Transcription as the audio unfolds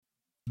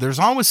There's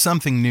always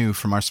something new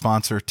from our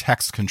sponsor,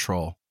 Text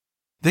Control.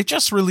 They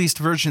just released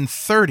version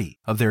 30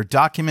 of their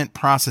document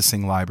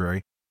processing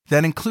library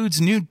that includes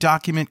new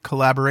document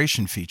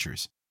collaboration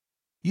features.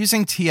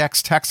 Using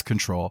TX Text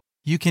Control,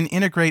 you can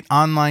integrate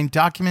online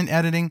document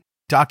editing,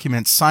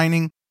 document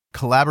signing,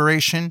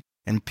 collaboration,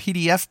 and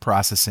PDF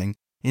processing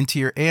into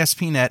your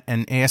ASP.NET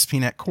and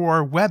ASP.NET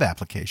Core web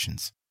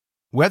applications.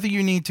 Whether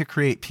you need to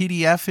create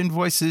PDF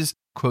invoices,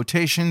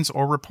 quotations,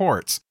 or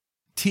reports,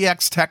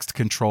 TX Text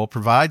Control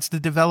provides the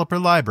developer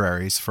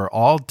libraries for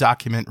all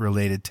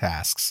document-related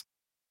tasks.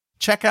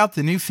 Check out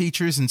the new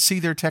features and see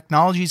their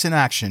technologies in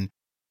action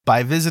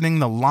by visiting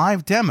the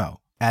live demo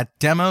at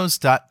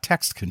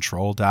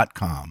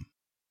demos.textcontrol.com.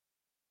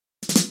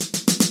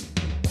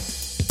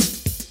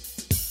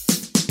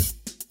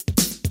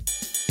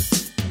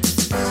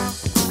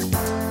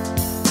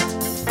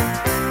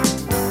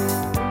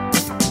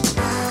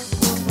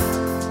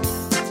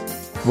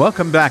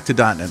 Welcome back to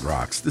 .NET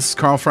Rocks. This is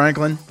Carl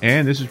Franklin.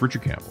 And this is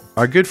Richard Campbell.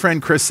 Our good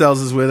friend Chris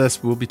Sells is with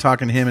us. We'll be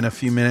talking to him in a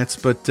few minutes.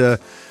 But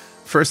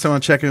first, I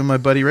want to check in with my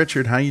buddy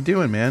Richard. How you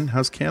doing, man?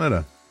 How's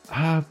Canada?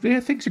 Yeah,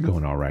 things are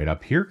going all right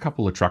up here. A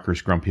couple of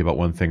truckers grumpy about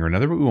one thing or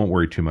another, but we won't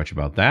worry too much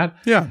about that.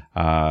 Yeah.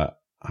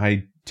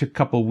 I took a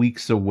couple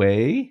weeks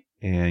away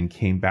and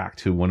came back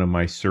to one of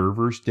my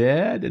servers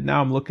dead. And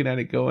now I'm looking at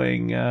it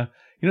going,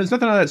 there's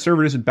nothing on that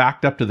server that isn't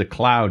backed up to the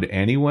cloud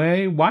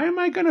anyway. Why am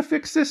I going to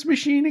fix this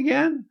machine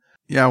again?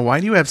 Yeah, why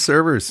do you have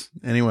servers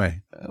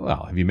anyway?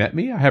 Well, have you met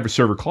me? I have a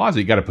server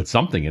closet. You got to put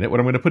something in it. What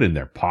am I going to put in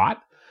there?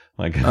 Pot?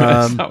 Like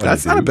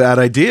that's not a bad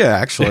idea,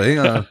 actually.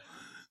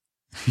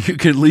 You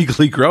can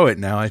legally grow it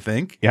now, I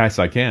think. Yes,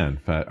 I can.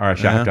 But, or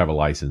actually, I have to have a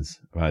license.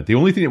 The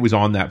only thing that was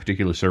on that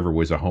particular server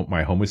was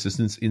my Home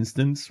Assistant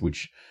instance,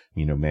 which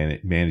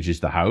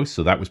manages the house.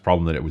 So that was a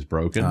problem that it was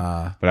broken.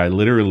 But I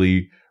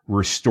literally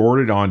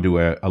restored it onto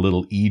a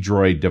little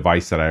eDroid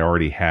device that I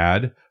already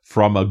had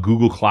from a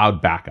Google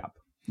Cloud backup.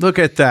 Look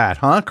at that,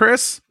 huh,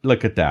 Chris?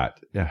 Look at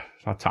that. Yeah,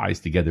 it all ties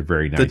together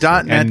very nicely.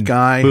 The .NET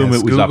guy boom,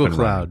 has it was Google up and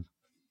Cloud. running.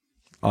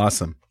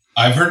 Awesome.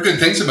 I've heard good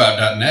things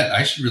about .NET.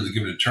 I should really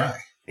give it a try.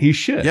 He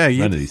should. Yeah,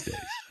 one of these days.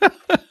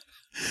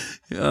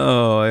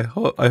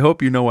 Oh, I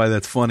hope you know why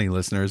that's funny,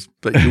 listeners,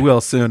 but you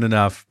will soon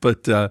enough.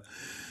 But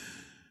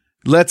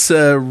let's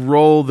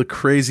roll the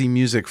crazy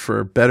music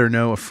for Better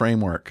Know a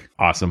Framework.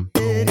 Awesome.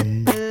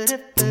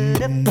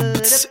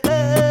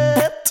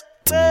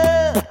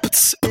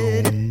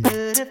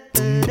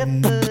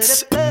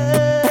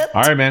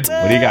 All right, man.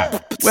 What do you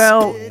got?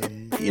 Well,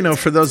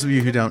 for those of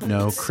you who don't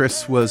know,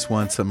 Chris was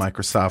once a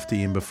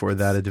Microsoftie and before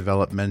that a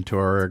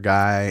developmentor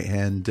guy,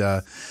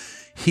 and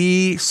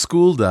he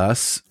schooled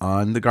us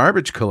on the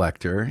garbage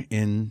collector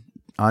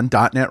on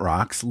 .NET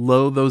Rocks,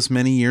 those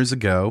many years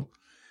ago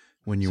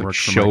when you worked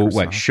for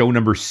Microsoft. Show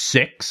number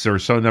 6 or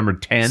show number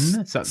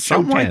 10?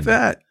 Something like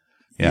that.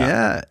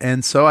 Yeah.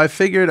 And so I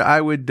figured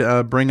I would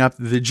bring up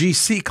the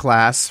GC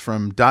class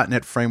from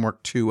 .NET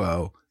Framework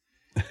 2.0.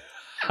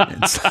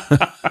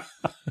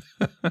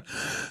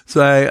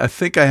 So I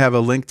think I have a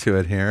link to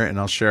it here, and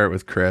I'll share it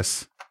with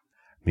Chris.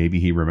 Maybe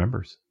he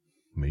remembers.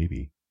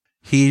 Maybe.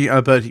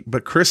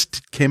 But Chris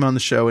came on the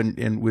show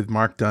and with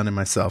Mark Dunn and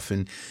myself,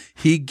 and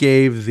he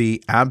gave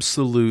the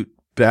absolute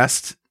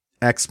best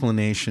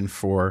explanation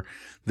for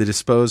the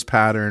dispose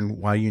pattern,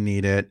 why you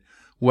need it,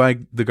 why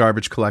the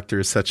garbage collector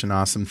is such an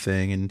awesome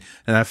thing, and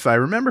if I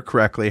remember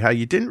correctly, how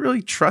you didn't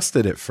really trust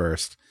it at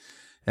first.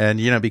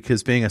 And,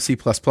 because being a C++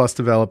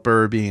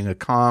 developer, being a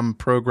COM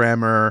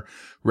programmer,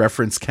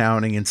 reference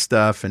counting and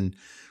stuff, and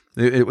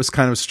it was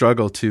kind of a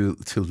struggle to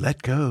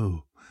let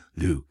go,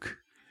 Luke.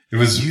 It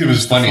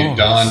was funny.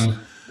 Don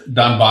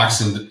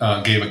Boxon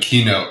gave a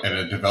keynote at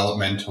a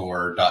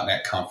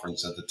Developmentor.NET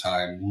conference at the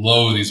time,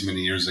 these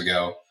many years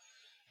ago.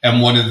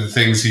 And one of the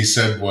things he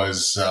said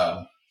was,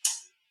 I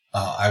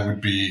would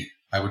be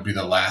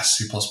the last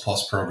C++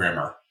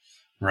 programmer.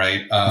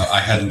 Right. I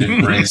hadn't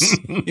embraced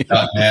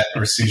 .NET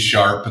or C#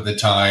 at the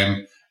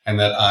time, and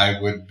that I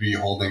would be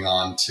holding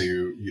on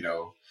to,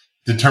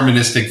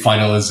 deterministic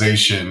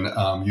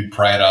finalization. You'd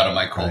pry it out of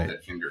my cold dead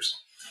fingers.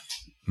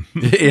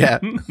 Yeah,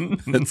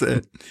 that's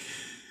it.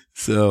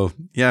 So,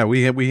 yeah,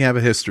 we have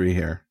a history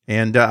here.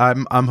 And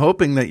I'm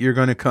hoping that you're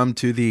going to come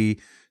to the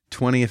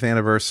 20th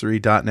anniversary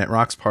 .NET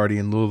Rocks party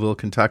in Louisville,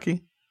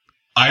 Kentucky.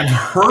 I've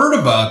heard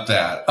about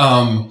that.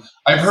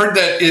 I've heard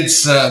that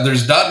it's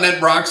there's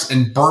 .NET Rocks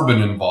and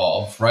bourbon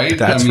involved, right?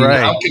 That's right.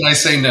 How can I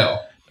say no?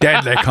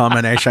 Deadly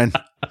combination.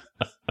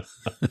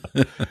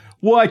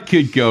 What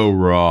could go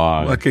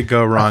wrong? What could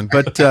go wrong?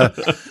 But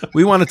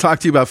we want to talk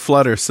to you about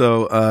Flutter.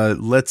 So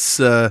let's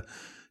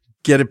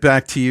get it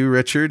back to you,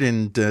 Richard,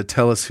 and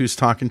tell us who's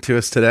talking to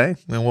us today,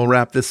 and we'll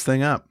wrap this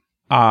thing up.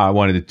 I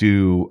wanted to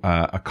do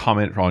a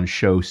comment on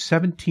show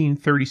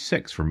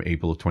 1736 from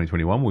April of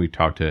 2021, where we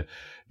talked to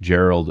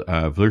Gerald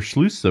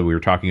Vlerschluss. So we were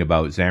talking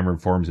about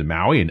Xamarin Forms and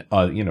Maui and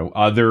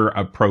other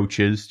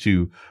approaches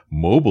to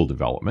mobile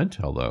development,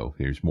 although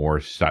there's more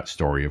to that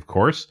story, of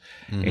course.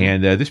 Mm-hmm.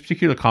 And this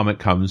particular comment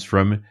comes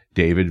from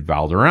David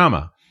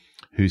Valderrama,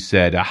 who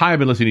said, "Hi, I've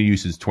been listening to you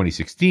since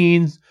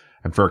 2016.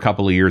 And for a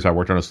couple of years, I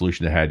worked on a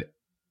solution that had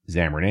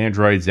Xamarin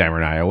Android,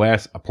 Xamarin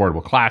iOS, a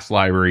portable class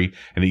library,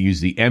 and it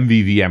used the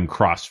MVVM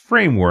cross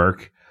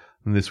framework.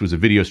 And this was a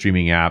video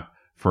streaming app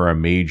for a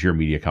major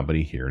media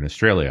company here in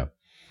Australia.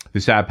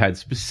 This app had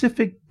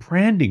specific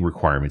branding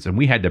requirements, and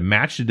we had to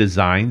match the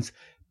designs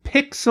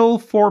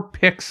pixel for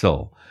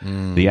pixel.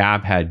 The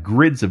app had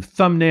grids of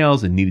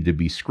thumbnails and needed to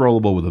be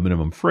scrollable with a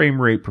minimum frame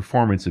rate,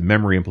 performance, and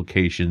memory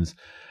implications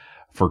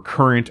for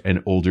current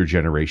and older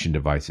generation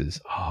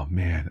devices. Oh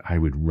man, I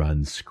would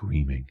run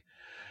screaming.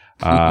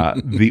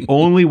 The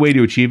only way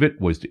to achieve it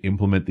was to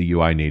implement the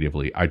UI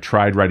natively. I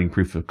tried writing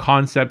proof of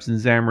concepts in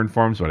Xamarin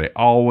Forms, but I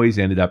always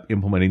ended up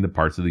implementing the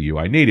parts of the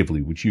UI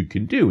natively, which you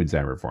can do in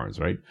Xamarin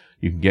Forms, right?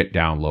 You can get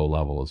down low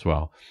level as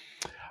well.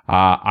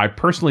 I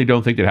personally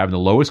don't think that having the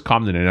lowest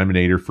common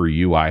denominator for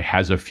UI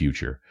has a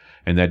future,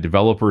 and that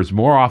developers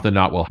more often than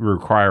not will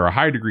require a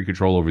high degree of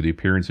control over the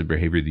appearance and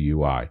behavior of the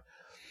UI.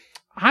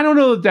 I don't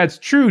know if that's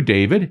true,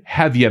 David.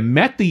 Have you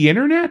met the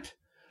internet?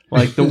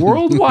 Like, the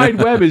World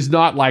Wide Web is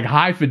not like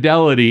high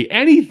fidelity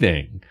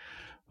anything.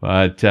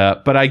 But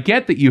I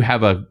get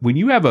that when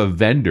you have a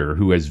vendor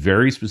who has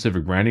very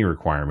specific branding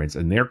requirements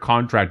and they're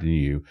contracting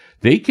you,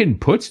 they can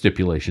put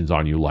stipulations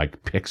on you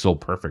like pixel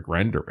perfect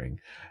rendering.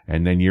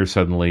 And then you're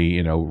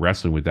suddenly,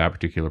 wrestling with that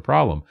particular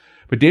problem.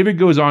 But David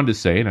goes on to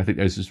say, and I think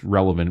this is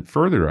relevant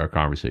further to our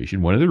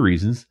conversation, one of the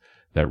reasons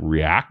that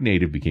React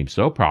Native became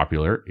so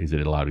popular is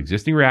that it allowed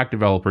existing React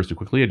developers to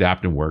quickly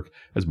adapt and work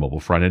as mobile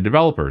front-end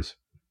developers.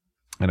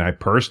 And I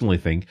personally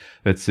think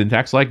that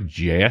syntax like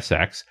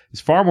JSX is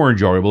far more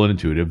enjoyable and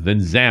intuitive than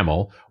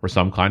XAML or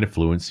some kind of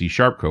fluent C#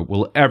 code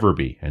will ever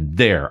be. And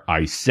there,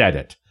 I said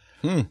it.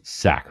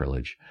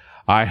 Sacrilege.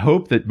 I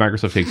hope that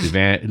Microsoft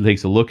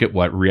takes a look at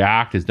what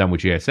React has done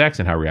with JSX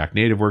and how React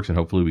Native works, and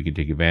hopefully we can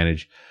take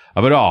advantage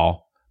of it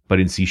all, but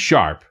in C#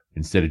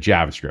 instead of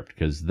JavaScript,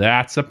 because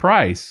that's a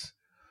price.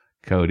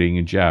 Coding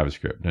in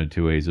JavaScript, no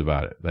two ways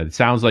about it. But it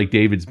sounds like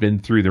David's been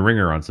through the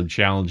ringer on some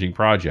challenging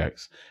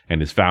projects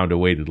and has found a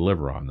way to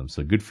deliver on them.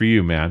 So good for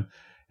you, man.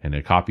 And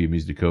a copy of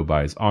Music to Code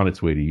By is on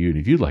its way to you. And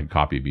if you'd like a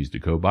copy of Music to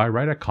Code By,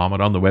 write a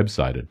comment on the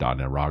website at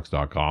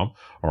 .netrocks.com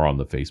or on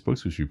the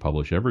Facebooks, which we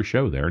publish every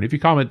show there. And if you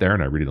comment there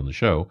and I read it on the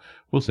show,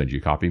 we'll send you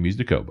a copy of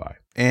Music to Code By.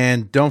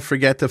 And don't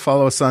forget to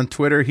follow us on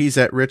Twitter. He's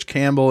at Rich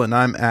Campbell and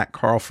I'm at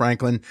Carl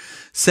Franklin.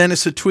 Send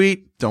us a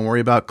tweet. Don't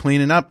worry about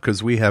cleaning up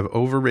because we have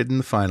overridden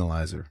the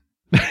finalizer.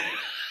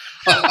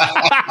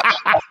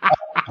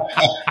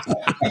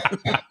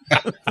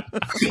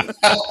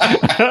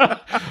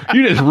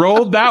 You just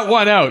rolled that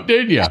one out,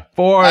 didn't you?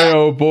 Boy,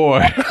 oh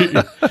boy. The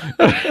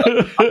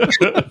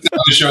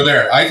show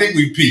there. I think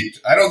we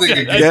peaked. I don't think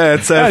it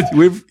peaked. Yeah,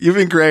 you've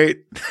been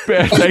great.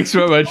 Thanks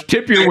so much.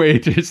 Tip your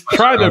wages.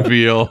 Try the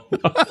veal.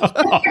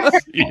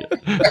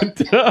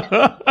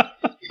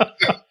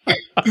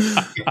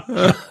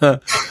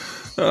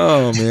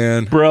 Oh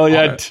man.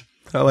 Brilliant.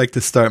 I like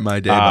to start my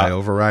day by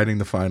overriding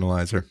the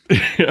finalizer.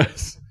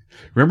 Yes.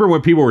 Remember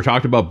when people were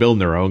talking about building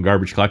their own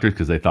garbage collectors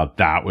because they thought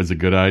that was a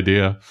good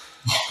idea?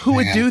 Who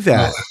would do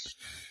that?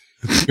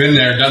 Been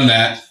there, done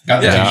that.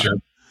 Got the t-shirt.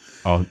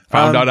 Oh,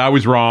 found out I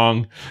was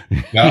wrong.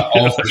 Yeah,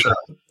 all for sure.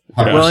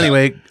 100%. Well,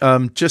 anyway,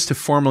 just to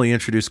formally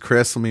introduce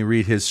Chris, let me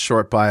read his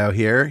short bio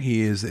here.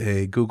 He is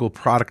a Google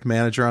product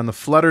manager on the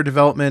Flutter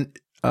development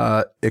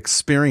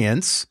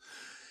experience.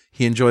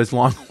 He enjoys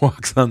long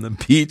walks on the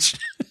beach.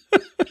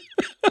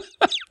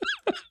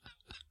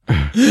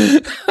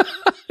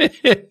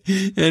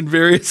 And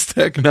various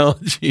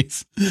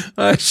technologies.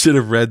 I should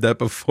have read that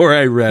before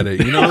I read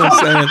it. You know what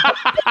I'm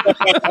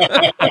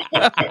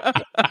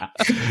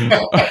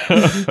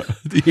saying?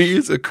 Do you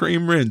use a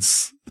cream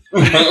rinse?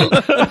 Your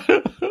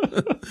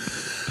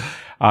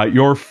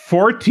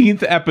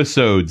 14th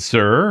episode,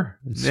 sir.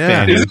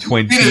 Spanning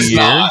 20 years.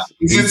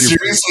 Is it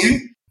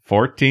seriously?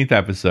 14th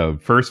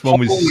episode. First one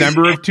was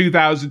December of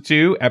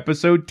 2002,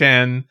 episode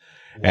 10.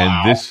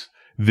 Wow. And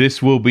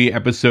this will be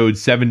episode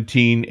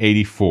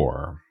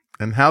 1784.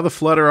 And how the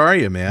Flutter are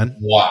you, man?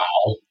 Wow.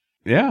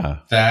 Yeah.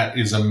 That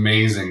is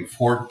amazing.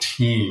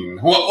 14.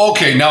 Well,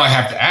 okay, now I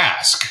have to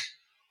ask,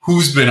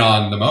 who's been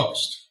on the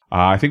most?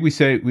 I think we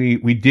said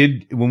we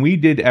did, when we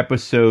did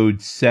episode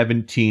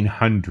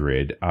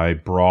 1700, I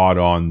brought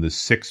on the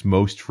 6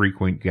 most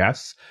frequent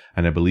guests,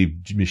 and I believe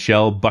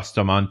Michelle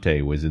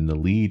Bustamante was in the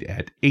lead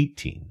at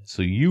 18.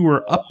 So you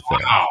were up there.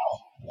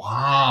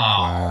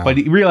 Wow. But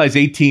you realize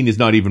 18 is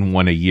not even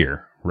one a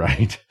year,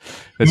 right?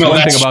 That's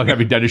one thing about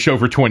having done a show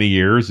for 20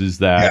 years is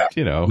that,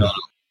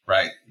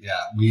 Right. Yeah.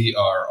 We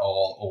are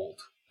all old.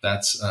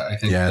 That's, I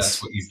think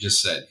that's what you've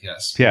just said.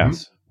 Yes. Yes.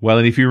 Mm-hmm. Well,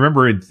 and if you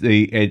remember in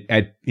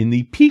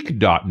the peak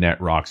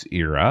 .NET Rocks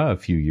era a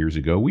few years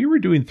ago, we were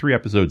doing 3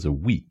 episodes a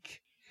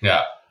week.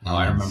 Yeah. No,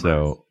 I remember.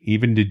 So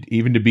even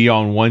to be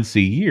on once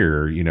a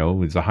year,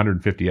 it's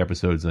 150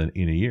 episodes in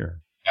a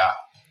year. Yeah.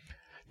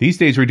 These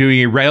days, we're doing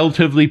a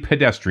relatively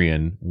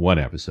pedestrian 1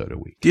 episode a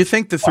week. Do you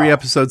think the 3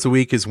 episodes a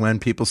week is when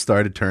people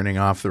started turning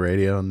off the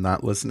radio and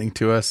not listening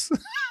to us?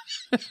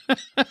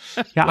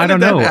 Yeah, I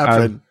don't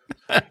know.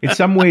 In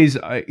some ways,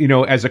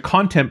 as a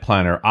content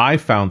planner, I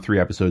found 3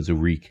 episodes a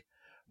week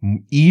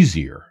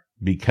easier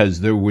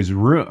because there was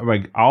room.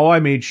 Like all I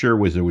made sure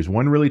was there was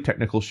one really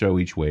technical show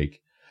each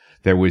week.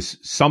 There was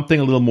something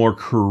a little more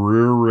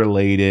career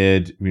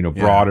related,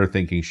 broader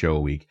thinking show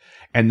a week.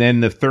 And then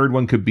the third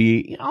one could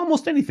be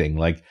almost anything.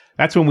 Like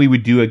that's when we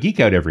would do a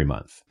geek out every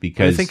month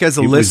because I think as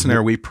a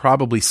listener, we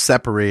probably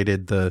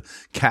separated the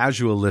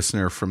casual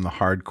listener from the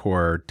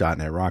hardcore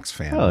 .NET Rocks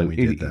fan when we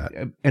did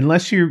that.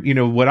 Unless you're,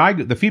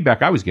 the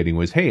feedback I was getting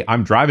was, hey,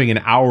 I'm driving an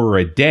hour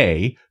a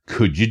day.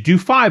 Could you do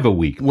 5 a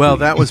week? Well,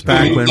 that was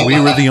back when we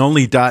were the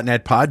only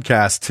 .NET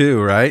podcast too,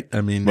 right?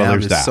 I mean, now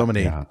there's so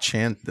many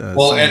options.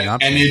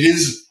 And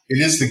it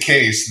is the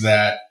case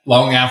that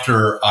long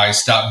after I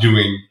stopped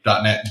doing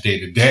 .NET day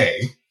to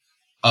day,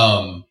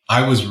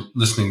 I was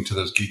listening to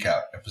those Geek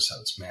Out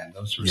episodes. Man,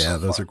 those were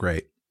those are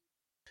great.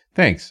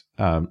 Thanks.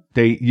 I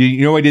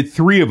did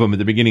 3 of them at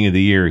the beginning of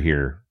the year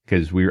here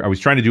because I was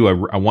trying to do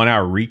a 1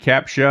 hour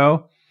recap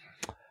show,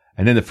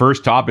 and then the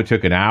first topic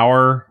took an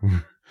hour.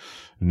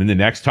 And then the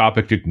next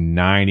topic took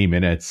 90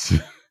 minutes.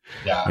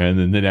 Yeah. And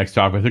then the next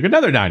topic took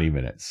another 90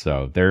 minutes.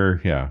 So there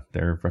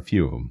are a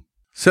few of them.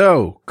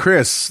 So,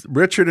 Chris,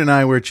 Richard and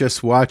I were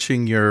just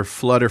watching your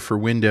Flutter for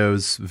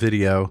Windows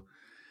video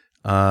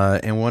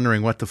and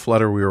wondering what the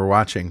Flutter we were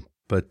watching.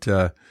 But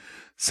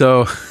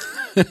so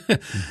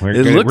we're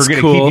going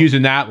to keep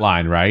using that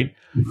line, right?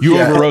 You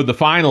overrode the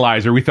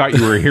finalizer. We thought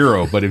you were a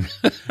hero, but if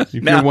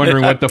you're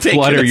wondering what the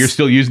Flutter you're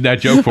still using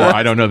that joke for,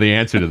 I don't know the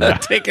answer to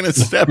that. Taking a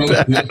step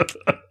back.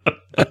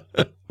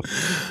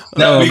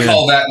 Now we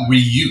call that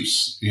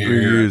reuse.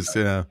 Reuse,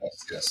 yeah.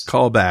 Yes.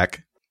 Call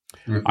back.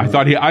 Mm-hmm.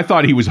 I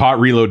thought he was hot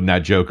reloading that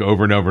joke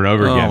over and over and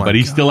over again, but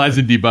he still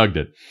hasn't debugged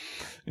it.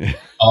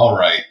 All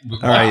right.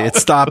 All right. It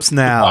stops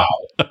now. Wow.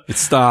 It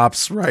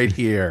stops right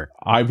here.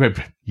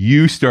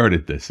 You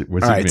started this. It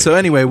was all right. Me. So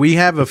anyway, we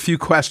have a few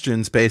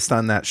questions based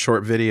on that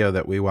short video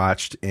that we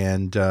watched,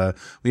 and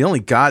we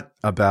only got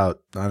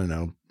about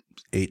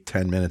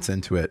 8-10 minutes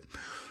into it.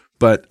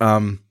 But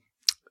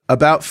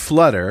about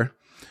Flutter,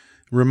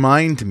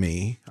 remind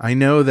me. I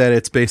know that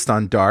it's based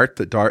on Dart,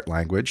 the Dart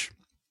language,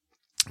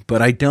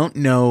 but I don't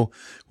know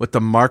what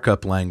the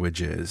markup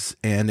language is.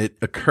 And it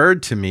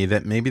occurred to me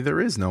that maybe there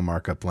is no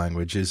markup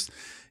language. Is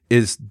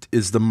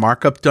the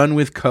markup done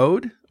with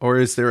code, or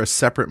is there a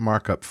separate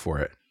markup for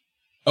it?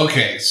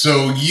 Okay,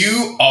 so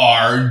you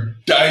are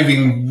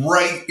diving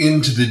right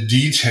into the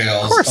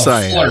details of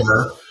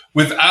Flutter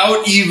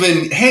without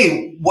even,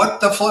 hey,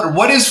 what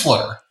is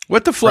Flutter?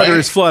 What the Flutter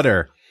is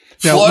Flutter.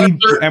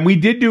 Now, we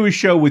did do a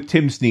show with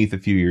Tim Sneath a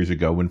few years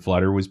ago when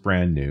Flutter was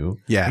brand new.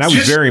 Yeah, and I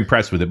was very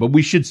impressed with it, but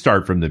we should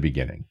start from the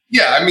beginning.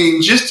 Yeah, I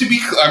mean, just to be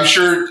clear, I'm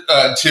sure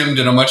Tim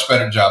did a much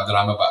better job than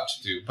I'm about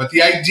to do. But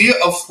the idea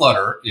of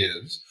Flutter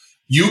is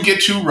you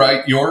get to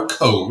write your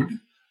code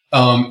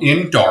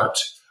in Dart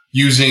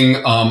using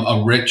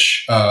a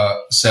rich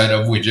set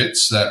of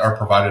widgets that are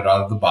provided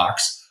out of the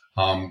box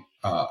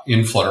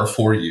in Flutter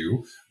for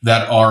you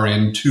that are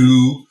in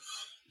 2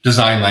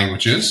 design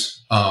languages.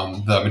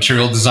 The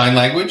material design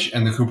language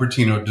and the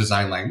Cupertino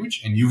design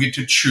language. And you get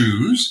to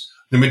choose.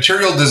 The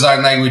material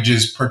design language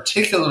is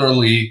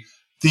particularly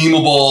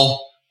themable.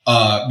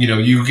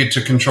 You get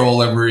to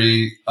control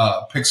every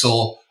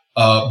pixel.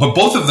 But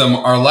both of them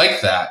are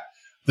like that.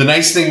 The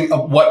nice thing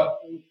of what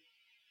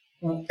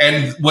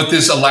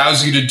this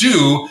allows you to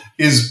do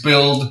is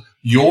build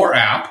your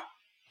app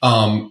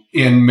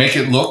and make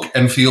it look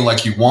and feel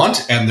like you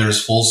want. And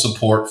there's full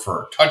support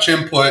for touch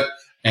input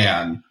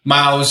and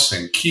mouse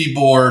and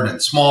keyboard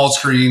and small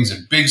screens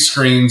and big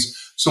screens.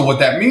 So what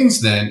that means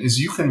then is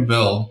you can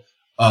build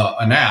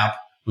an app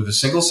with a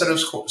single set of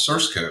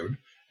source code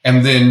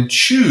and then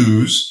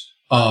choose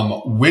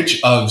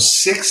which of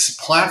 6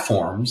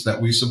 platforms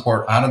that we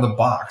support out of the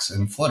box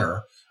in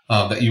Flutter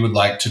that you would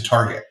like to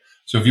target.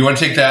 So if you want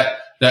to take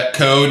that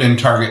code and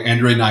target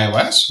Android and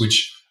iOS,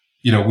 which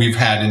we've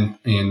had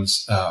in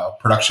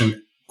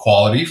production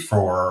quality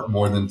for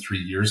more than 3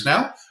 years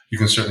now, you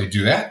can certainly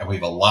do that. And we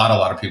have a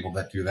lot of people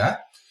that do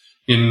that.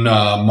 In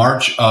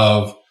March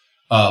of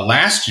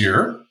last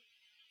year,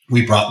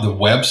 we brought the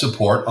web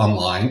support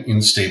online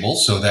in stable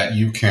so that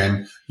you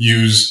can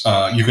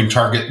you can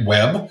target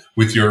web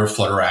with your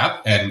Flutter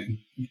app and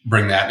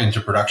bring that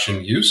into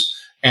production use.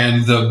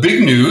 And the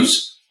big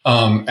news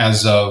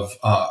as of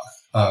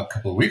a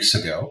couple of weeks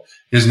ago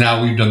is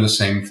now we've done the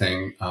same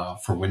thing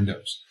for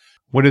Windows.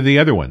 What are the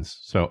other ones?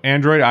 So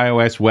Android,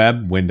 iOS,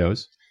 web,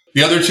 Windows.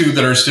 The other 2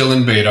 that are still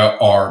in beta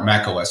are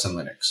macOS and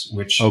Linux,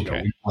 which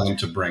we plan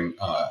to bring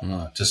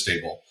to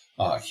stable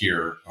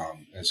here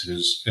as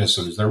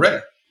soon as they're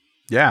ready.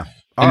 Yeah.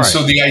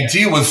 So the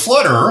idea with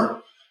Flutter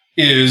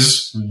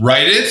is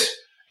write it,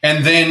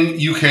 and then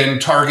you can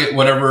target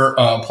whatever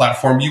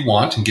platform you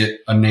want and get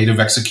a native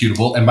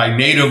executable. And by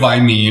native, I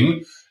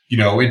mean,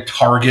 it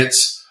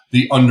targets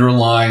the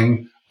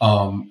underlying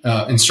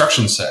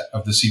instruction set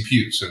of the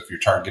CPU. So if you're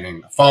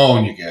targeting a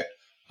phone, you get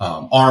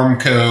ARM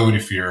code.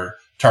 If you're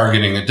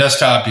targeting a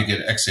desktop, you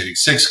get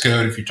x86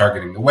 code. If you're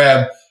targeting the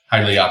web,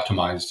 highly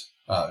optimized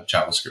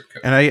JavaScript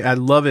code. And I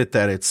love it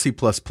that it's C++,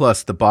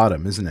 the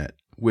bottom, isn't it?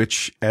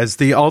 Which as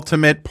the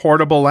ultimate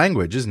portable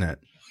language, isn't it?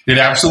 It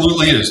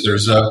absolutely is. There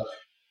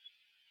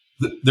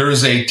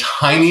is a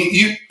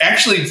tiny.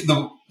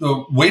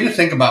 The way to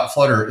think about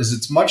Flutter is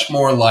it's much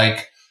more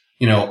like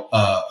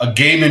a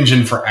game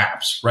engine for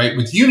apps, right?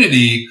 With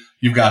Unity,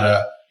 you've got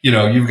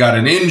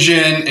an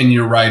engine and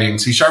you're writing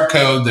C#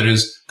 code that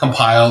is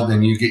compiled,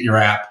 and you get your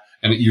app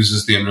and it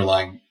uses the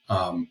underlying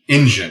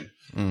engine.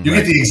 You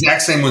get the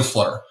exact same with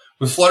Flutter.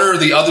 With Flutter,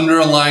 the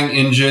underlying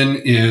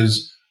engine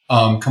is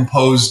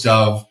composed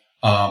of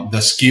the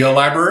Skia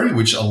library,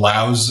 which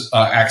allows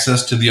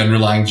access to the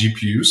underlying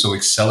GPU, so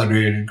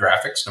accelerated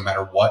graphics, no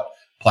matter what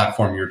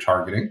platform you're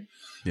targeting.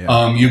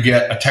 Yeah. You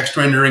get a text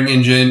rendering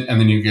engine, and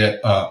then you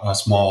get a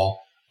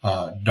small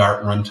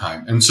Dart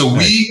runtime. And so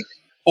we,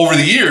 over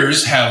the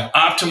years, have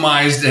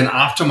optimized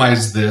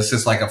this.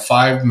 It's like a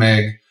 5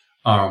 meg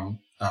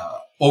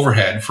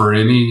overhead for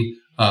any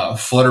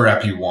Flutter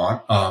app you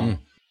want.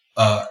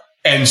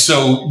 And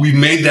so we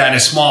made that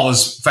as small,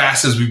 as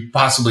fast as we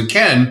possibly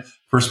can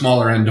for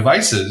smaller end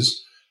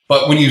devices.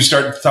 But when you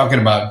start talking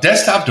about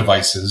desktop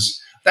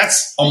devices,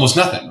 that's almost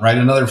nothing, right?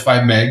 Another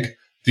 5 meg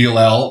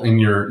DLL in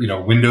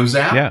your Windows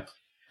app. Yeah.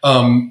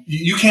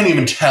 You can't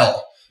even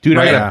tell. Dude,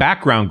 right? I got a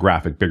background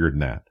graphic bigger than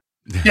that.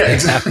 Yeah,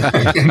 exactly.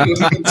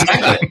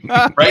 Exactly.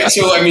 Right.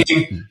 So, I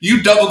mean,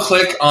 you double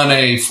click on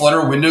a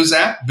Flutter Windows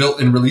app built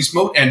in release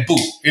mode and boom,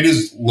 it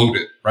is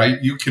loaded, right?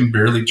 You can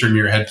barely turn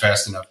your head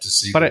fast enough to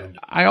see. But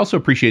I also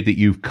appreciate that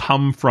you've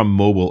come from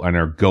mobile and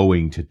are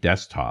going to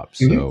desktop.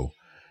 So,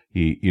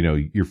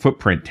 your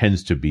footprint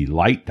tends to be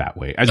light that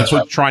way, as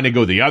opposed to trying to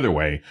go the other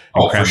way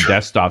and cram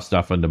desktop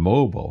stuff into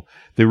mobile.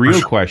 The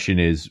real question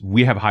is,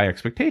 we have high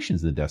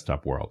expectations in the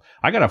desktop world.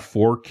 I got a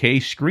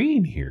 4K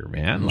screen here,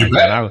 man.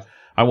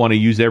 I want to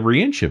use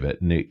every inch of it.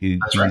 And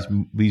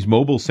these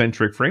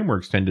mobile-centric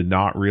frameworks tend to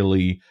not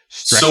really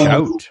stretch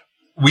out.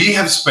 We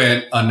have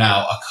spent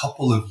now a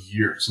couple of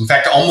years. In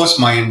fact, almost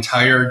my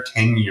entire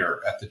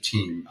tenure at the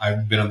team.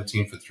 I've been on the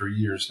team for 3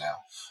 years now.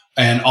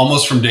 And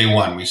almost from day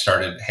one, we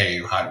started, hey,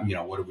 what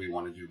do we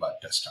want to do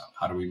about desktop?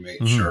 How do we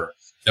make sure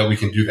that we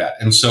can do that?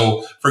 And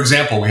so, for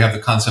example, we have the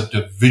concept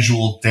of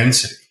visual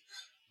density,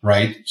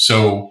 right?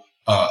 So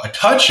a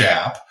touch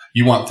app,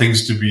 you want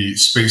things to be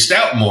spaced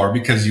out more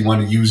because you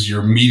want to use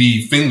your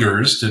meaty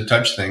fingers to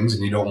touch things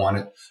and you don't want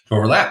it to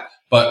overlap.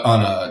 But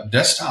on a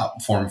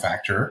desktop form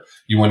factor,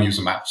 you want to use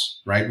a mouse,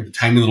 right? With a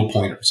tiny little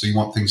pointer. So you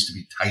want things to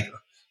be tighter,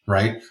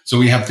 right? So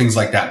we have things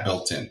like that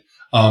built in.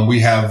 We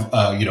have,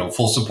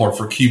 full support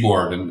for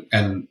keyboard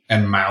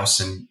and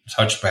mouse and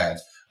touchpad,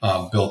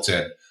 built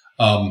in.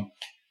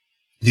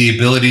 The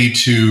ability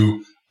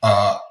to,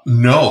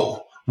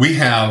 know. We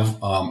have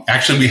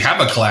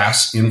a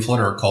class in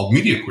Flutter called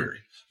Media Query.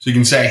 So you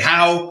can say,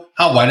 how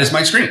wide is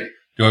my screen?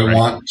 Do I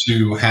want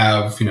to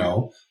have,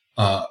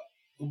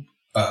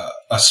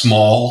 a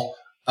small,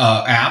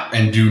 app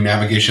and do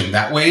navigation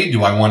that way?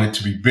 Do I want it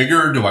to be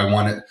bigger? Do I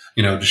want it,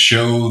 to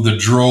show the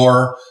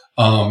drawer,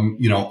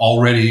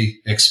 already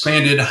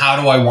expanded? How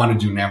do I want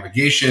to do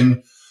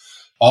navigation?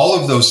 All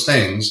of those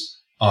things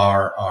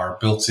are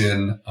built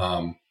in,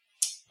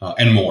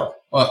 and more.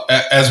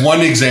 As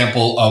one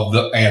example of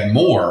the and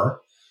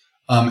more,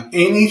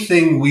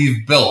 anything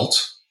we've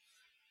built,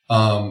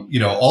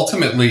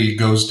 ultimately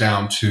goes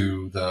down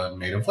to the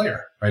native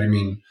layer, right? I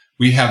mean,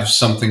 we have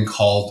something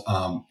called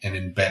an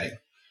embedding.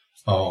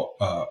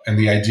 And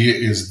the idea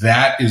is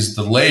that is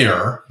the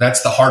layer,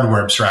 that's the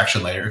hardware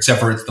abstraction layer, except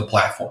for it's the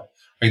platform.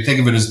 Right?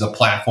 Think of it as the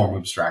platform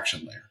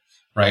abstraction layer,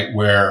 right?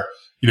 Where,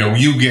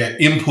 you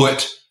get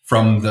input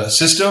from the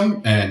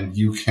system and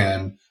you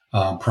can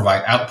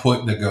provide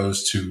output that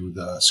goes to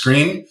the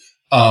screen.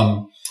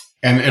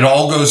 And it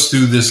all goes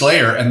through this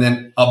layer. And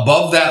then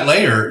above that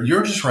layer,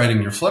 you're just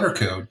writing your Flutter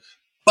code.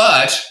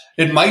 But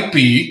it might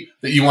be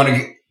that you want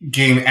to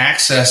gain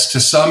access to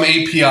some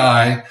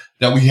API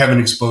that we haven't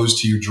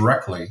exposed to you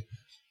directly.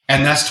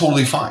 And that's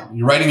totally fine.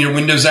 You're writing your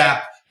Windows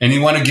app and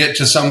you want to get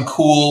to some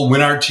cool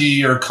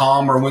WinRT or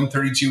COM or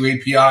Win32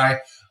 API.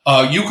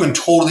 You can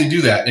totally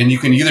do that. And you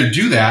can either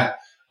do that.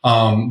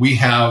 We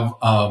have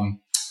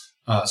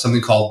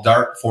something called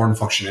Dart foreign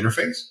function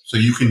interface. So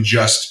you can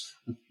just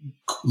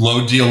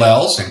load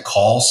DLLs and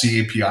call C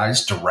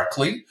APIs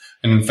directly.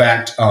 And in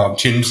fact,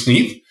 Tim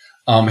Sneath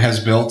has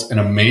built an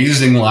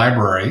amazing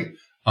library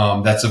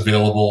that's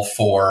available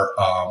for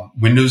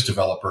Windows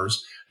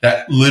developers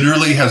that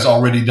literally has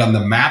already done the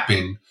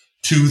mapping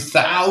to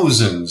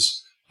thousands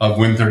of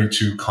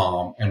Win32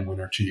 COM and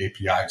WinRT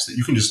APIs that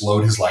you can just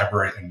load his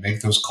library and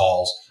make those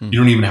calls. You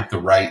don't even have to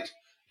write,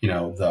 you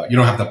don't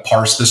have to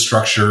parse the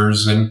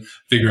structures and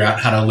figure out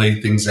how to lay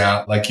things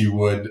out like you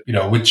would,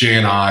 with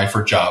JNI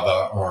for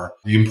Java or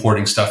the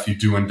importing stuff you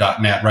do in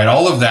 .NET, right?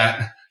 All of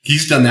that,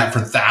 he's done that for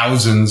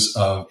thousands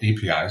of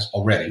APIs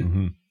already.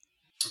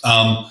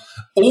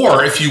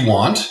 Or if you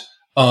want,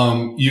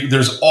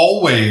 there's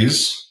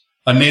always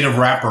a native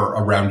wrapper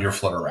around your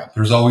Flutter app.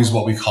 There's always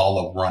what we call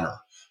a runner.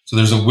 So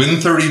there's a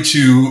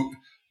Win32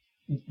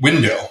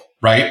 window,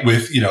 right?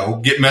 With,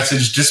 get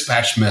message,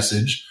 dispatch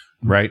message,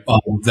 right?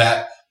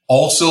 That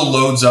also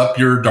loads up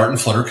your Dart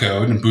and Flutter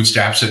code and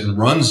bootstraps it and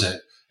runs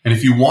it. And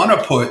if you want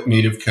to put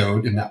native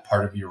code in that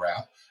part of your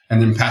app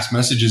and then pass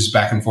messages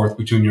back and forth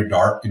between your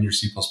Dart and your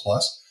C++,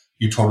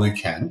 you totally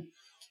can.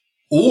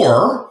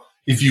 Or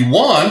if you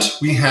want,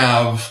 we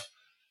have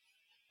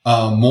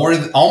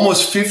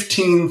almost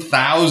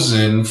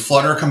 15,000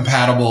 Flutter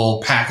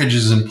compatible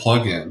packages and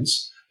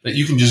plugins that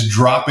you can just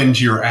drop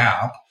into your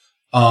app,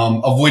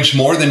 of which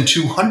more than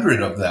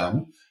 200 of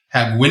them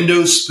have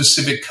Windows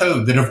specific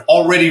code that have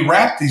already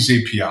wrapped these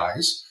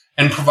APIs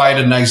and provide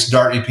a nice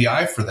Dart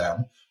API for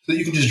them so that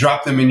you can just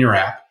drop them in your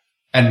app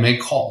and make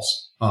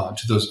calls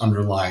to those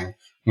underlying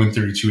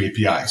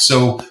Win32 APIs.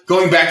 So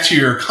going back to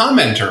your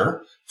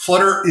commenter,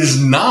 Flutter is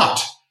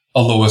not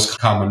a lowest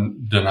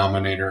common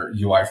denominator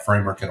UI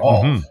framework at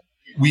all.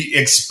 Mm-hmm. We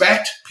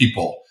expect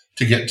people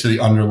to get to the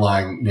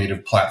underlying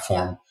native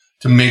platform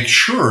to make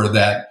sure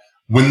that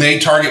when they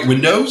target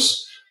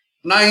Windows,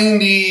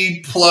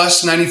 90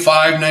 plus,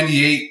 95,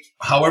 98,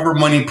 however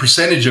many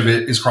percentage of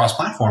it is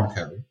cross-platform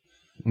code.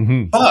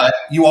 Mm-hmm. But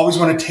you always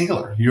want to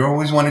tailor. You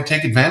always want to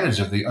take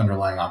advantage of the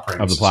underlying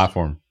operating system.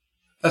 Platform.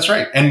 That's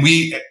right. And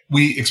we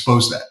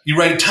expose that. You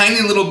write a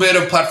tiny little bit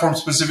of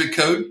platform-specific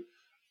code,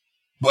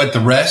 but the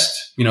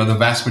rest, the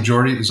vast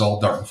majority is all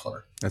Dart and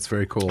Flutter. That's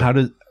very cool. How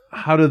does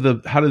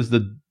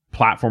the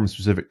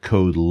platform-specific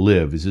code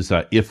live? Is this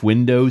a if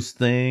Windows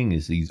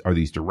thing? Are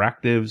these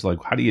directives?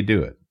 Like, how do you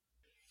do it?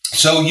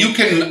 So you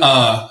can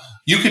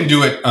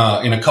do it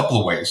in a couple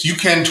of ways. You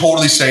can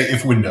totally say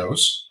if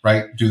Windows,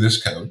 right? Do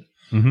this code.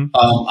 Mm-hmm.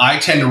 I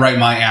tend to write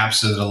my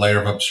apps as a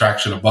layer of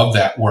abstraction above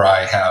that, where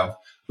I have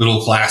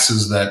little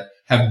classes that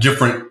have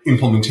different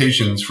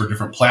implementations for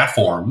different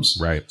platforms.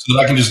 Right. So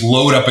that I can just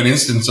load up an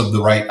instance of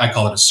I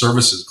call it a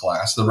services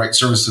class, the right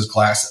services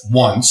class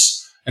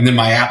once, and then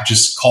my app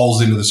just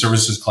calls into the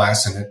services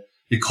class and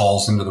it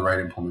calls into the right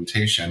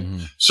implementation.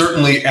 Mm-hmm.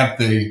 Certainly at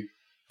the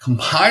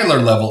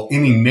compiler level,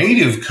 any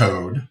native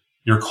code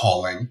you're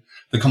calling,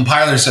 the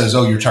compiler says,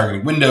 "Oh, you're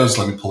targeting Windows.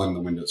 Let me pull in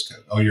the Windows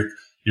code. Oh,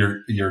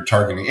 you're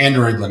targeting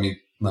Android. Let me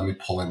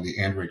pull in the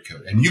Android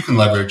code." And you can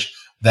leverage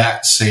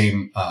that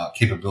same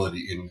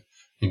capability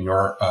in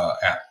your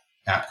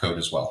app code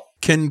as well.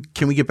 Can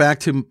we get back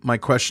to my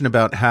question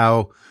about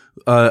how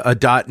a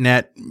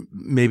 .NET,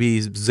 maybe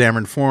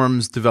Xamarin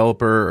Forms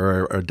developer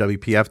or a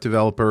WPF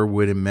developer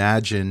would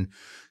imagine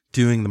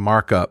doing the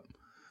markup?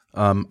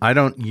 I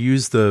don't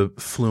use the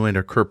Fluent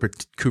or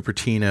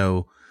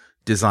Cupertino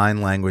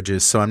design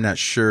languages, so I'm not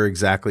sure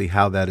exactly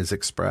how that is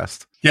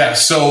expressed. Yeah,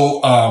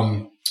 so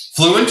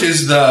Fluent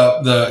is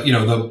the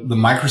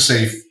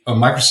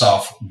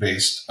Microsoft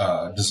based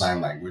design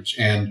language,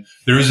 and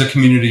there is a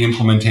community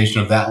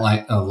implementation of that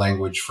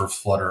language for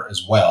Flutter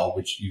as well,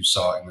 which you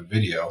saw in the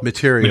video.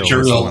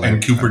 Material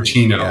and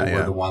Cupertino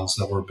were the ones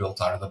that were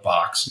built out of the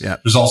box. Yeah.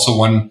 There's also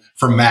one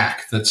for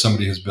Mac that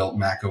somebody has built,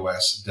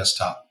 macOS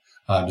desktop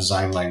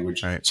design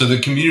language. Right. So the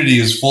community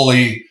is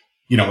fully,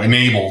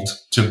 enabled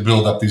to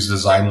build up these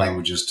design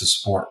languages to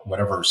support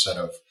whatever set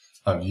of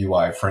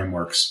UI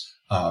frameworks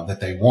that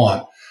they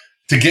want.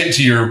 To get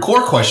to your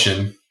core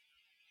question,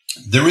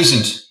 there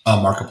isn't a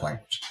markup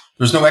language.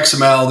 There's no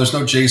XML, there's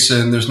no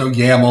JSON, there's no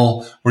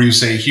YAML where you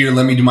say, here,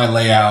 let me do my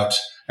layout,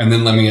 and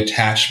then let me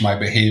attach my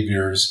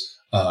behaviors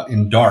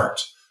in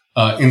Dart.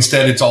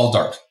 Instead, it's all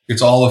Dart.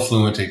 It's all a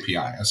Fluent API.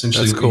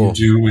 Essentially, That's cool. What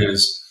you do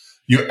is,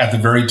 at the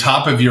very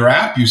top of your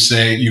app,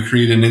 you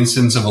create an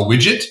instance of a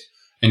widget,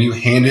 and you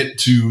hand it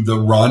to the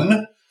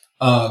run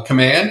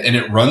command, and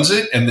it runs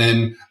it, and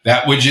then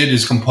that widget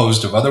is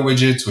composed of other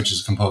widgets, which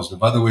is composed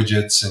of other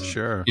widgets, and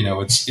sure.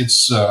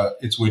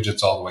 It's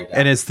widgets all the way down.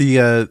 And it's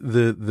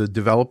the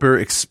developer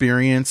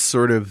experience,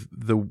 sort of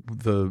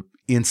the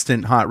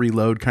instant hot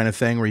reload kind of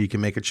thing, where you can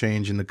make a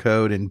change in the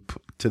code and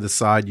to the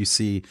side you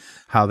see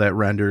how that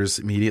renders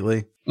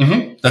immediately.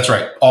 Mm-hmm. That's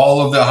right. All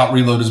of the hot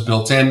reload is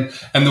built in,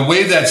 and the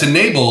way that's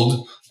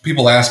enabled,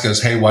 people ask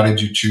us, "Hey, why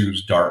did you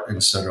choose Dart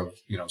instead of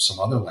some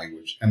other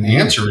language?" And the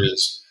answer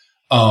is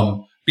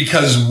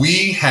because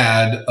we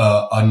had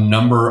a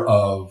number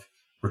of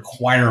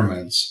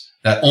requirements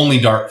that only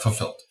Dart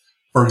fulfilled.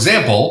 For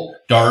example,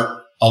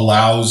 Dart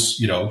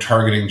allows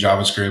targeting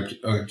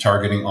JavaScript,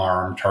 targeting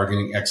ARM,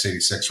 targeting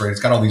x86. Right? It's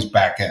got all these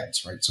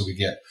backends, right? So we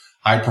get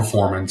high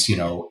performance,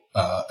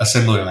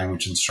 assembly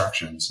language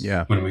instructions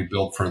when we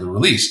build for the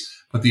release.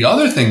 But the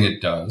other thing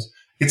it does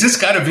is it's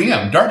got a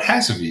VM. Dart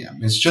has a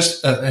VM. It's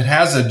just it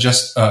has a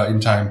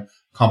just-in-time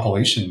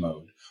compilation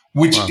mode,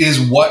 which is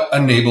what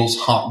enables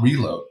hot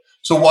reload.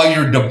 So while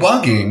you're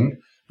debugging,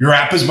 your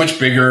app is much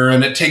bigger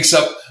and it takes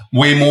up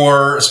way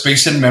more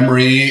space in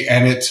memory,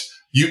 and it's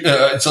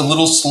a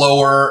little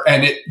slower,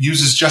 and it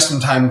uses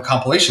just-in-time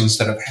compilation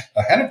instead of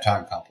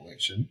ahead-of-time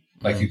compilation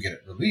like you get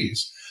at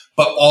release.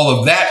 But all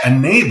of that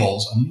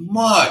enables a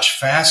much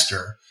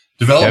faster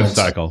development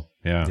cycle.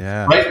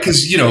 Yeah. Right?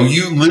 Because,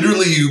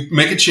 you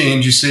make a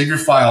change, you save your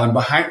file, and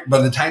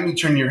by the time you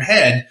turn your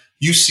head,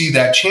 you see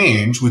that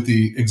change with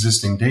the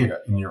existing data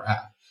in your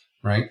app,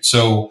 right?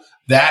 So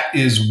that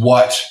is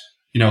what,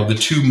 the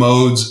two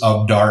modes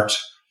of Dart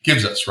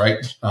gives us,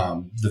 right?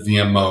 The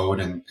VM mode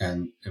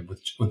and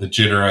with the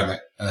jitter and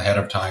the ahead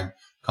of time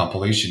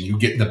compilation. You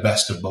get the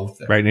best of both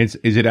there. Right. And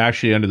is it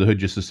actually under the hood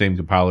just the same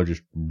compiler,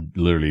 just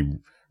literally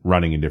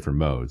running in different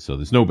modes? So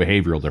there's no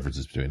behavioral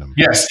differences between them.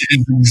 Yes, it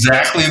is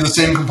exactly the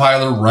same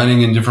compiler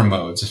running in different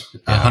modes.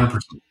 100%.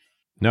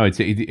 No,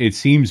 it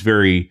seems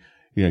very,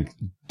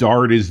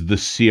 Dart is the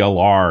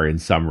CLR in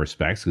some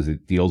respects because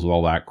it deals with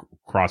all that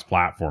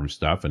cross-platform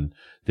stuff and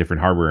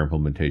different hardware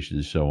implementations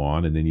and so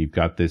on. And then you've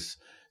got this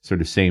sort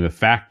of same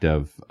effect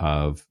of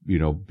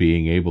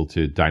being able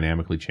to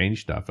dynamically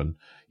change stuff and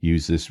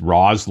use this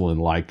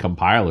Roslyn-like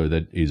compiler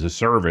that is a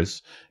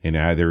service and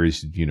either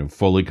is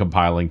fully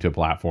compiling to a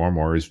platform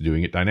or is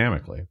doing it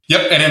dynamically.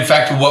 Yep, and in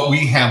fact, what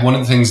we have, one of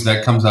the things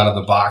that comes out of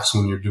the box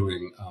when you're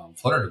doing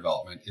Flutter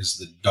development is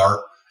the Dart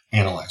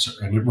analyzer,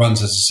 and it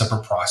runs as a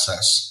separate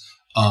process,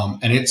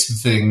 and it's the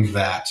thing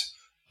that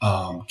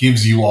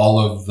gives you all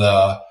of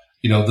the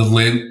the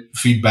lint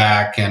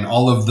feedback and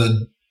all of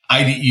the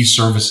IDE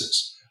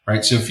services,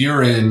 right? So if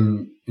you're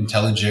in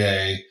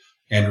IntelliJ,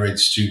 Android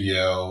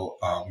Studio,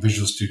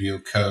 Visual Studio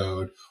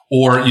Code,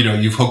 or,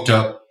 you've hooked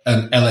up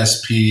an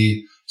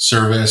LSP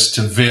service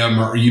to Vim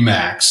or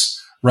Emacs,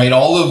 right?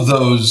 All of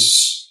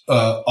those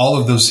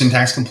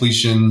syntax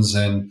completions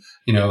and,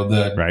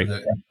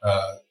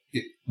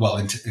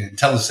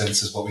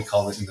 IntelliSense is what we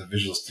call it in the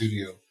Visual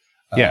Studio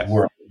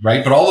world,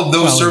 right? But all of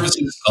those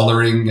services,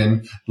 coloring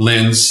and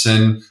lints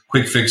and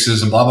quick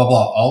fixes and blah, blah,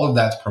 blah, all of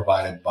that's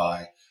provided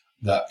by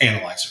the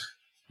analyzer,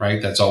 right?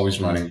 That's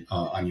always running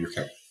on your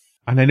code.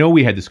 And I know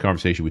we had this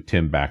conversation with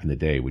Tim back in the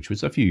day, which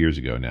was a few years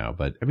ago now,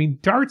 but I mean,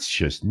 Dart's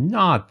just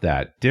not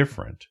that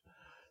different.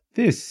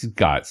 This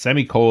got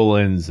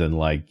semicolons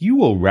and you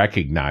will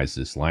recognize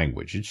this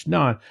language. It's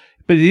not,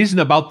 but it isn't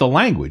about the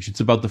language.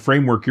 It's about the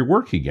framework you're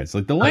working against.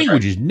 The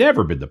language has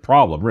never been the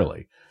problem,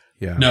 really.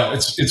 Yeah. No,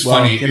 it's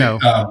funny.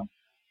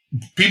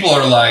 People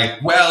are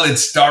like, well,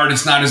 it's Dart.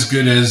 It's not as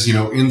good as,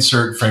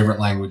 insert favorite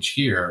language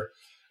here.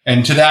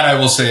 And to that, I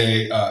will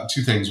say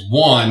two things.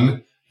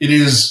 One, it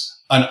is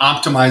an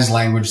optimized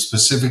language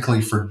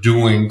specifically for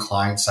doing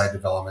client-side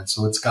development.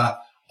 So it's got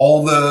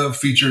all the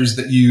features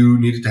that you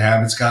needed to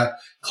have. It's got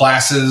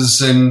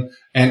classes and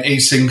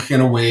async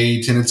and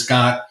await, and it's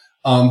got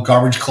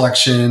garbage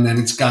collection, and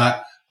it's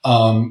got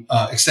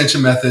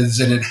extension methods,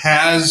 and it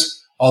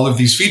has all of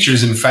these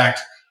features. In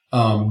fact,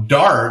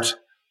 Dart,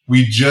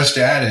 we just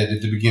added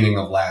at the beginning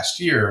of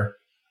last year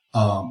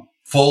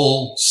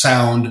full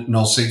sound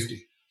null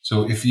safety.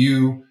 So if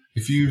you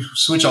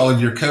switch all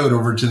of your code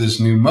over to this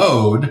new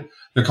mode,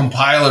 the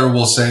compiler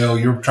will say, oh,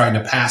 you're trying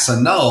to pass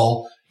a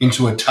null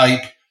into a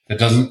type that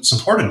doesn't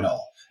support a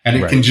null. And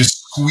it can just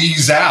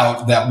squeeze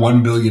out that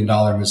 $1 billion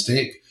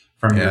mistake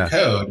from your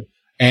code.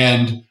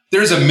 And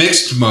there's a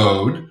mixed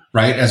mode,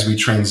 right, as we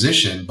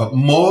transition, but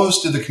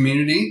most of the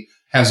community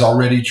has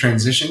already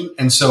transitioned.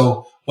 And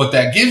so what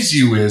that gives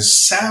you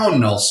is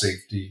sound null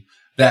safety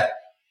that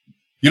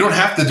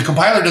the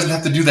compiler doesn't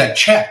have to do that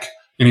check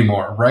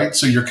anymore, right?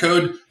 So your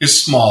code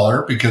is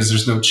smaller because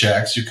there's no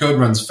checks. Your code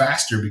runs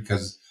faster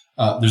because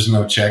there's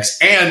no checks,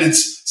 and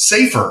it's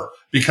safer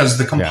because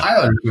the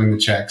compiler is doing the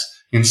checks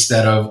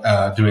instead of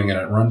doing it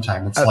at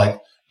runtime. It's like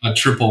a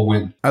triple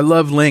win. I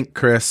love Link,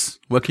 Chris.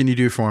 What can you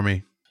do for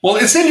me? Well,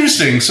 it's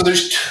interesting. So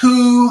there's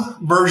two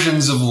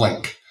versions of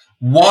Link.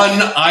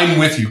 One, I'm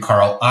with you,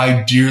 Carl,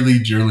 I dearly,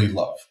 dearly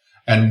love.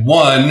 And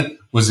one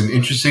was an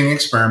interesting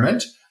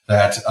experiment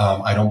that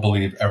I don't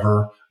believe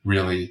ever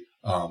really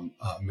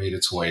made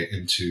its way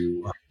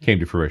into came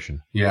to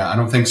fruition. Yeah, I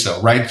don't think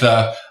so. Right,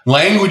 the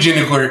language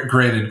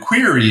integrated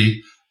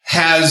query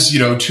has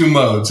two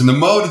modes, and the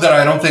mode that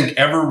I don't think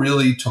ever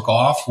really took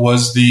off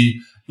was the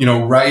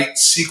write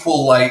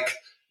SQL like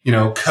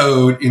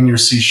code in your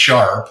C#,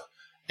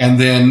 and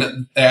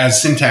then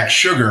as syntax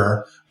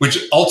sugar, which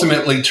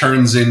ultimately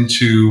turns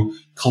into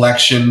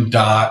collection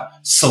dot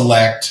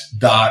select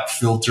dot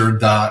filter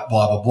dot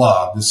blah blah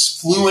blah. This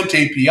fluent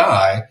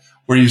API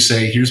where you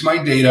say, here's my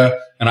data,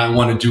 and I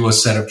want to do a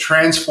set of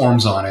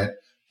transforms on it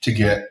to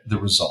get the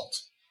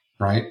result,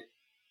 right?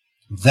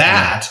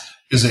 That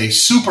is a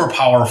super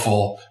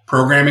powerful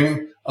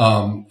programming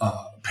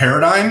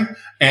paradigm,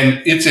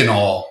 and it's in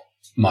all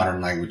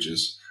modern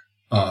languages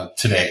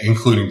today,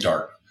 including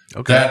Dart.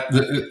 Okay.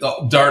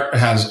 Dart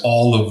has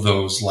all of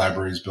those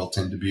libraries built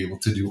in to be able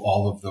to do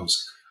all of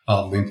those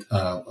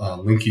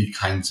linky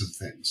kinds of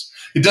things.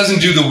 It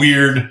doesn't do the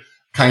weird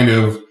kind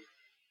of,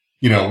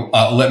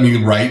 let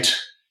me write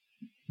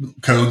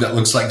code that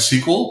looks like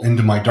SQL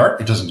into my Dart.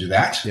 It doesn't do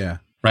that. Yeah.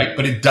 Right.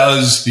 But it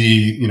does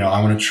the,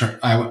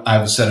 I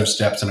have a set of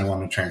steps and I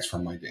want to transfer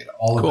my data.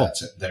 All of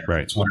that's it there.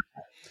 Right. It's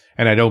wonderful.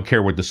 And I don't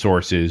care what the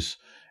source is.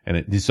 And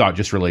it's not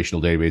just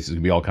relational databases. It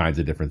can be all kinds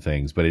of different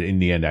things. But in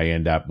the end, I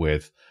end up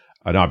with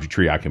an object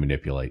tree I can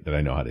manipulate that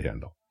I know how to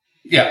handle.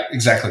 Yeah,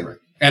 exactly right.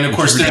 And of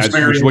course, there's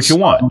various. What you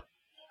want.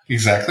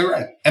 Exactly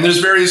right. And there's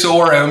various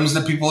ORMs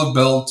that people have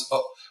built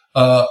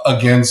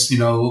against,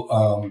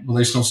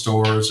 relational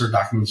stores or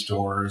document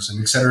stores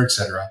and et cetera, et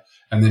cetera.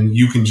 And then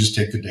you can just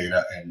take the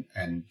data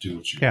and do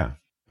what you want. Yeah.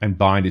 And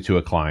bind it to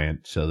a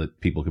client so that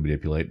people can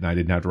manipulate. And I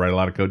didn't have to write a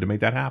lot of code to make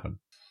that happen.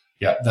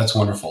 Yeah, that's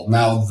wonderful.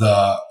 Now,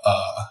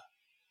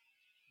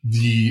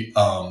 the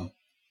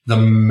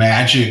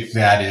magic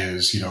that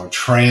is,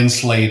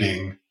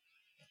 translating,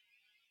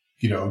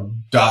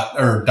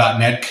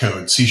 .NET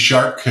code, C#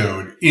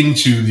 code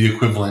into the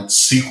equivalent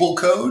SQL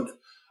code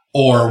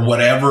or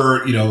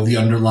whatever, the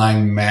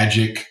underlying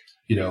magic,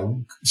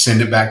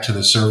 send it back to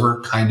the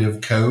server kind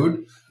of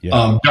code.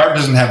 Yeah. Dart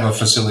doesn't have a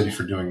facility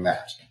for doing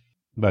that.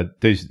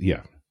 But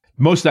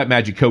most of that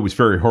magic code was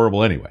very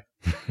horrible anyway.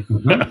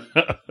 Mm-hmm.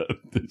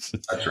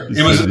 That's right.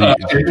 It was an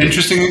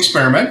interesting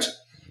experiment.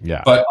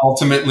 Yeah. But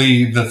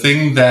ultimately, the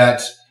thing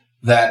that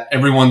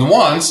everyone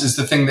wants is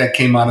the thing that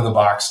came out of the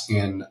box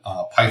in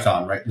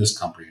Python, right? List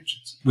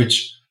comprehensions,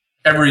 which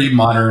every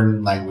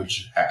modern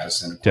language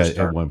has in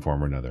one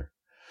form or another.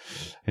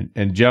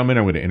 And gentlemen,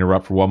 I'm going to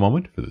interrupt for one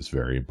moment for this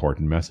very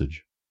important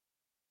message.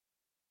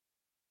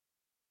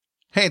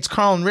 Hey, it's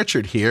Carl and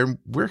Richard here.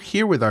 We're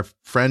here with our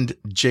friend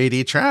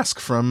JD Trask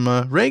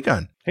from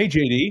Raygun. Hey,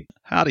 JD.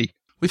 Howdy.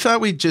 We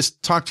thought we'd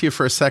just talk to you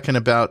for a second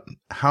about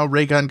how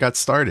Raygun got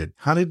started.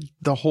 How did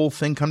the whole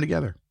thing come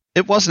together?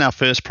 It wasn't our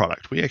first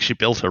product. We actually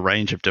built a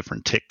range of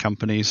different tech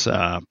companies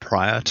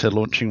prior to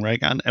launching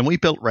Raygun, and we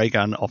built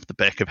Raygun off the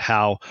back of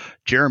how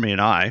Jeremy and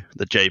I,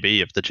 the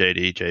JB of the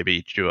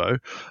JB duo,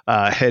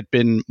 had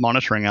been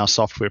monitoring our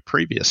software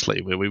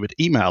previously, where we would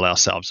email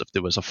ourselves if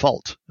there was a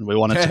fault, and we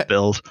wanted to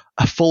build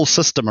a full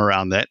system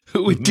around that.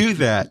 Who would do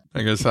that?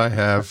 I guess I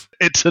have.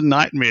 It's a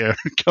nightmare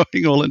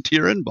going all into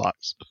your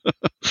inbox.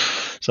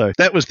 So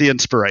that was the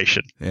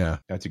inspiration. Yeah,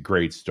 that's a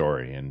great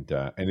story, and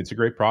it's a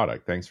great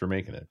product. Thanks for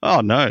making it.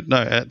 Oh, no,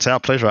 it's our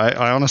pleasure.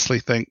 I honestly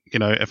think,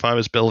 if I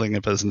was building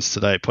a business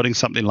today, putting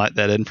something like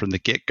that in from the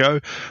get-go,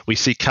 we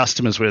see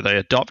customers where they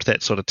adopt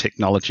that sort of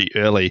technology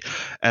early,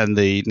 and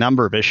the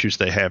number of issues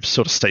they have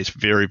sort of stays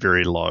very,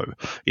 very low,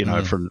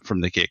 from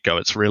the get-go.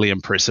 It's really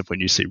impressive when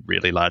you see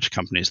really large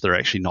companies that are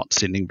actually not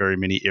sending very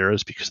many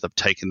errors because they've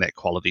taken that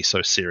quality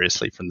so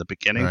seriously from the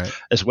beginning, right,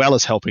 as well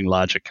as helping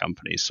larger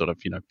companies sort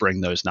of, bring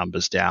those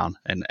numbers down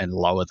and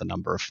lower the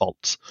number of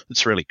faults.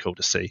 It's really cool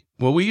to see.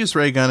 Well, we use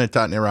Raygun at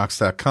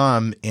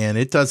 .NETRocks.com, and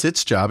it does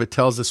its job. It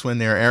tells us when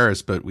there are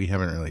errors, but we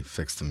haven't really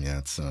fixed them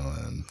yet. So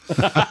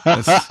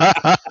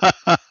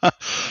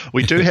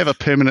we do have a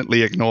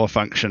permanently ignore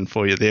function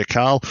for you there,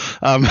 Carl.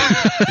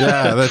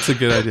 Yeah, that's a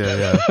good idea.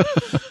 Yeah.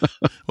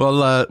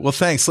 Well,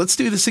 thanks. Let's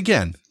do this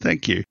again.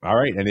 Thank you. All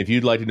right. And if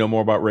you'd like to know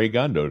more about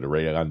Raygun, go to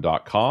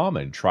raygun.com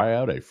and try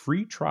out a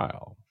free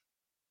trial.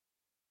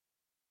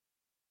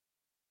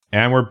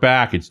 And we're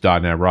back. It's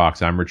 .NET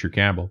Rocks. I'm Richard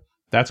Campbell.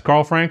 That's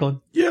Carl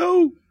Franklin.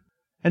 Yo.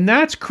 And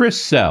that's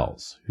Chris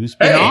Sells, who's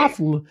been off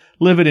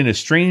living in a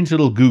strange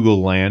little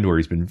Google land where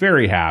he's been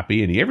very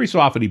happy. And every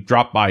so often he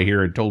dropped by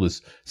here and told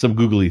us some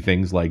googly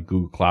things like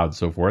Google Cloud and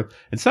so forth.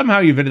 And somehow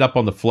you've ended up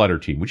on the Flutter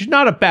team, which is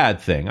not a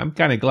bad thing. I'm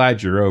kind of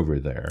glad you're over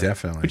there.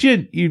 Definitely.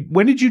 But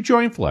when did you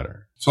join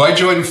Flutter? So I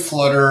joined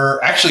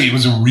Flutter. Actually, it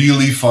was a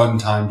really fun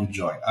time to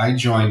join. I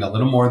joined a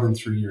little more than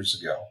 3 years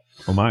ago.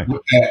 Oh, my.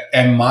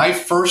 And my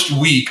first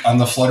week on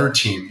the Flutter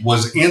team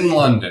was in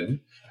London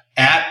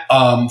at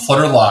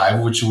Flutter Live,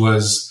 which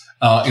was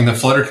in the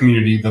Flutter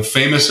community, the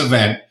famous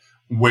event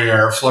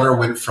where Flutter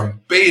went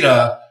from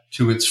beta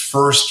to its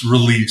first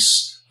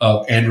release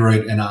of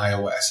Android and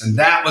iOS. And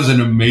that was an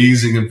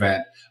amazing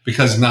event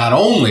because not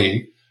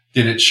only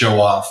did it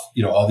show off,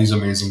 all these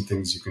amazing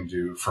things you can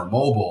do for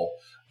mobile,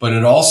 but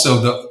it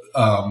also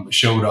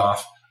showed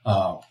off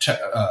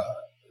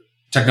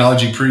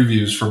technology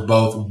previews for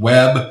both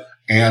web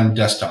and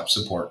desktop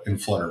support in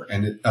Flutter.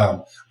 And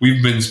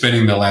we've been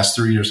spending the last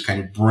 3 years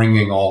kind of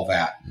bringing all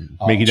that.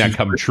 Making that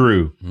come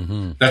true.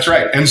 Mm-hmm. That's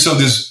right. And so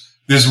this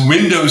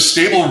Windows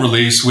stable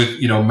release with,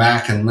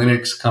 Mac and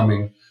Linux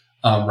coming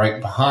right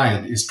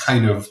behind is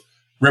kind of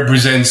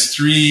represents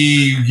 3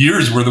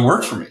 years worth of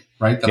work for me,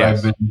 right? That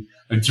yes. I've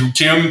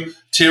been,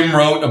 Tim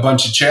wrote a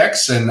bunch of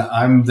checks and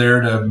I'm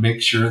there to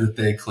make sure that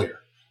they clear.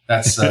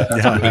 That's what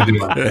I've been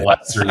doing for the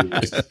last 3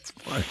 years. That's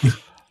funny.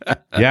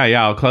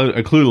 Yeah. I'll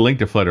include a link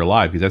to Flutter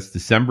Live because that's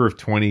December of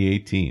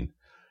 2018,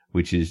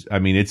 which is,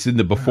 it's in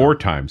the before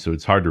time, so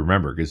it's hard to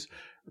remember because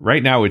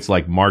right now it's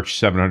like March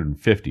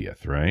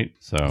 750th, right?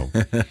 So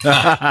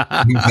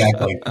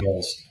exactly.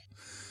 Yes.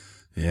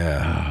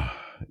 Yeah.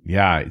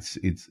 Yeah.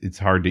 It's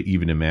hard to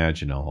even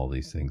imagine all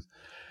these things.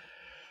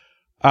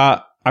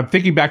 I'm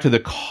thinking back to the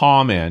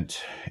comment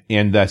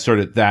and that sort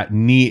of that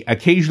need.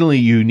 Occasionally,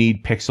 you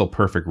need pixel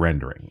perfect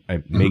rendering.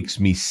 It makes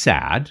me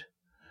sad.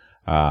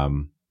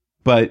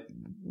 But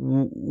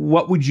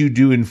what would you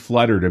do in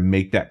Flutter to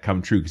make that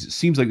come true? Because it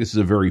seems like this is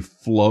a very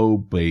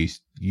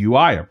flow-based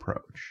UI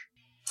approach.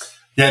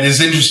 Yeah, it is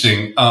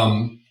interesting.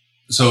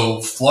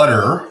 So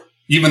Flutter,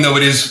 even though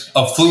it is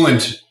a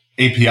Fluent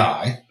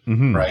API,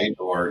 right?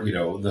 Or,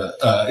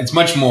 it's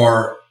much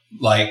more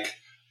like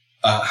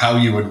how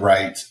you would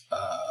write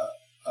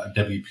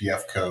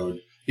WPF code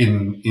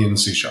in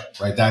C#,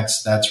 right?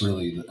 That's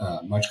really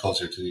much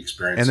closer to the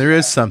experience. And there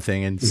is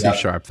something in C#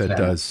 that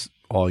does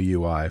all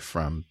UI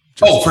from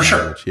for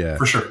sure. Yeah.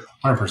 For sure.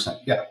 100%.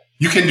 Yeah.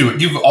 You can do it.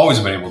 You've always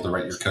been able to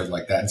write your code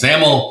like that.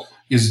 XAML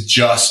is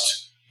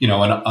just, an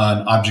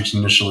object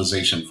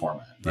initialization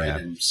format, right? Yeah.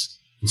 And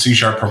And C#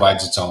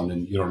 provides its own,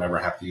 and you don't ever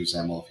have to use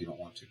YAML if you don't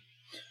want to.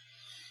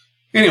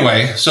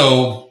 Anyway,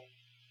 so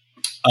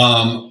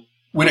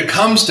when it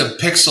comes to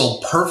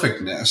pixel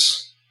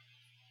perfectness,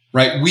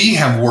 right, we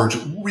have worked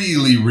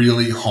really,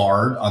 really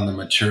hard on the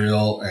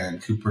Material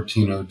and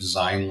Cupertino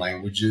design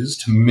languages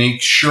to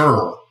make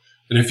sure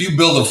that if you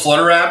build a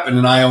Flutter app and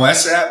an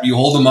iOS app, you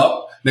hold them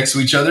up next to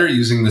each other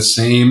using the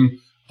same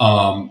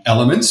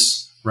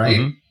elements, right?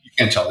 Mm-hmm. You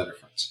can't tell the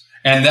difference.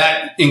 And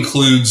that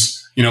includes,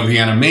 the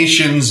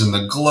animations and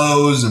the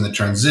glows and the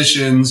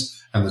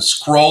transitions and the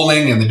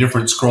scrolling and the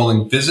different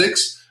scrolling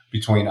physics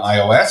between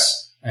iOS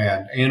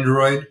and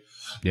Android.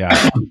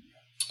 Yeah.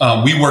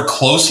 We work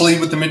closely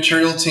with the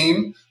Material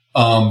team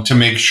to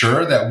make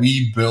sure that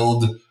we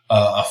build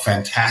a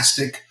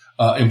fantastic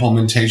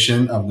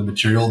implementation of the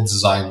Material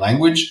design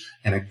language.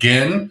 And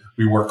again,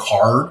 we work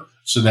hard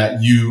so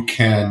that you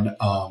can,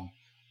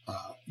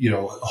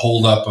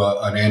 hold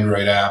up an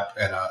Android app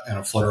and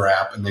a Flutter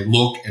app, and they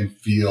look and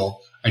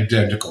feel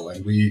identical.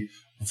 And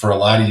for a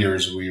lot of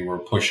years, we were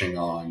pushing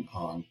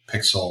on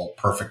pixel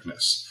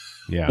perfectness.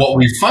 Yeah. What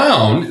we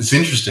found is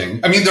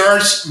interesting. I mean, there are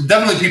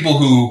definitely people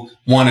who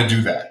want to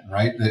do that,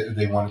 right?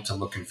 They want it to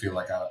look and feel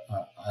like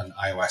an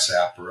iOS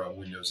app or a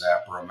Windows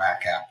app or a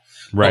Mac app.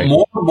 Right. But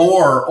more and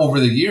more over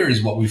the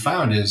years, what we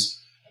found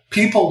is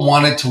people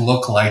want it to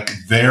look like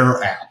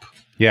their app.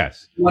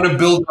 Yes. They want to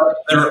build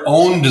their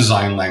own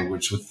design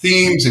language with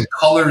themes and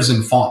colors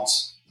and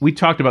fonts. We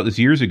talked about this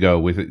years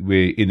ago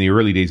in the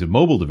early days of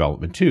mobile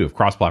development too, of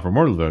cross-platform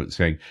mobile development,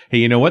 saying, hey,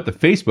 you know what? The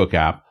Facebook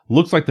app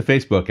looks like the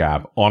Facebook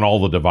app on all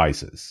the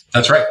devices.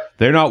 That's right.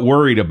 They're not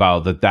worried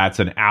about that that's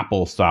an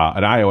Apple style,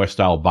 an iOS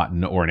style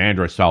button or an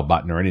Android style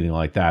button or anything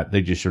like that.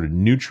 They just sort of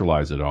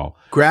neutralize it all.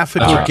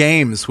 Graphical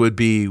games would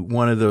be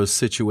one of those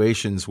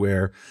situations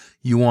where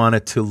you want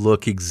it to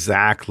look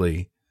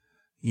exactly,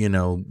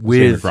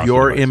 with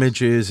your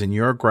images and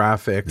your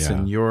graphics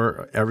and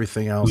your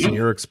everything else and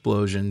your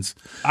explosions.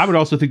 I would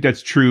also think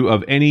that's true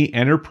of any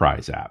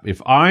enterprise app.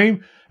 If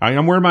I'm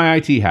wearing my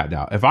IT hat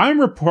now. If I'm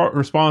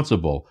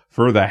responsible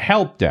for the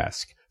help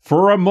desk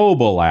for a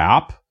mobile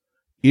app,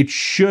 it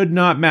should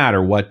not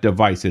matter what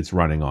device it's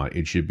running on.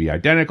 It should be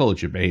identical. It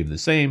should behave the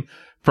same.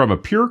 From a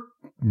pure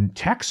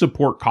tech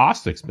support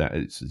cost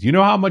expense, you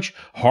know how much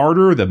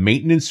harder the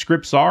maintenance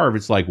scripts are if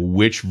it's like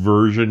which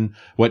version,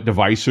 what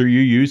device are you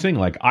using?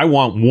 Like, I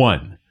want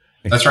one.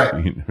 That's right.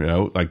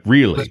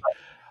 Really. That's right.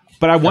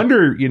 But I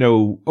wonder,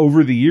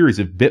 over the years,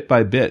 if bit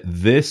by bit,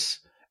 this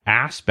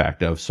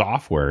aspect of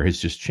software has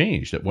just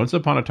changed. That once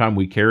upon a time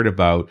we cared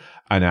about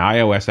an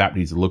iOS app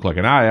needs to look like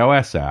an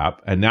iOS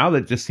app, and now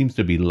that just seems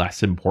to be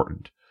less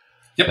important.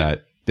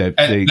 Yep.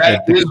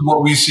 That is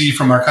what we see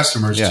from our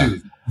customers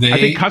too. I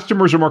think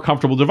customers are more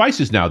comfortable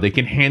devices now. They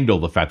can handle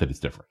the fact that it's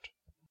different.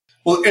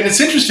 Well, and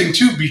it's interesting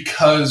too,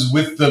 because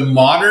with the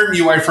modern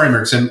UI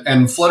frameworks,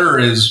 and Flutter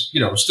is,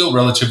 still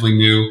relatively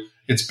new.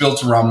 It's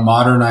built around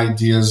modern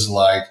ideas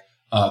like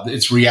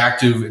it's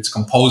reactive, it's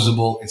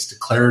composable, it's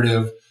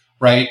declarative,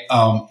 right?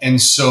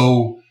 And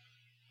so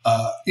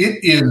it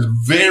is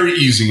very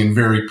easy and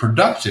very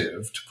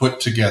productive to put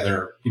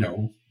together,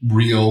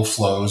 real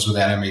flows with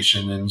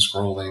animation and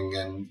scrolling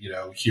and,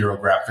 hero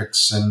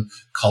graphics and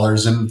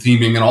colors and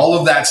theming and all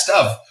of that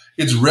stuff.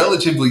 It's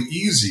relatively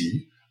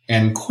easy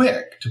and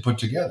quick to put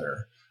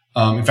together.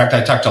 In fact,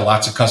 I talked to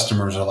lots of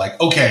customers who are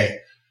like, okay,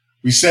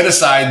 we set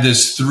aside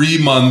this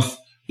 3-month,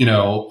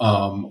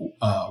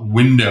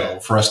 window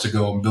for us to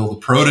go and build a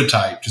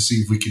prototype to see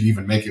if we could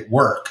even make it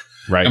work.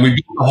 Right. And we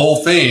built the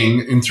whole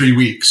thing in 3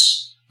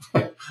 weeks,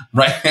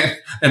 right?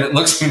 And it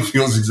looks and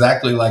feels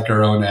exactly like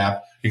our own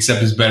app,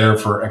 except it's better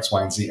for X,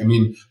 Y, and Z. I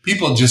mean,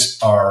 people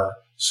just are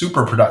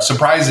super productive.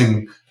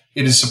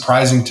 It is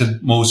surprising to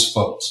most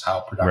folks how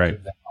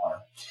productive they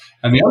are.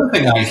 And the other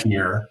thing I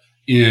hear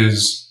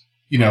is,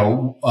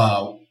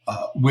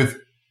 with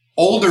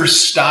older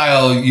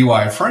style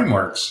UI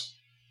frameworks,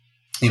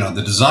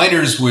 the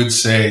designers would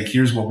say,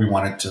 here's what we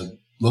want it to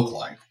look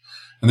like.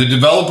 And the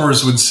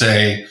developers would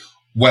say,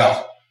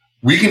 well,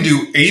 we can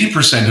do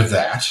 80% of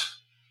that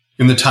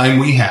in the time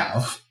we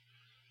have.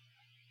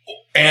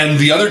 And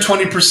the other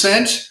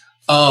 20%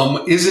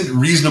 isn't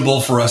reasonable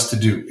for us to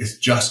do. It's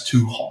just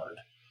too hard.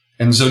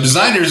 And so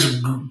designers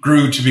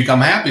grew to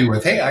become happy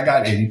with, hey, I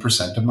got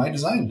 80% of my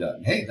design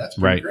done. Hey, that's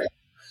pretty great.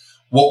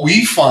 What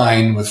we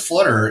find with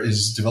Flutter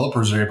is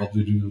developers are able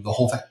to do the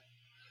whole thing.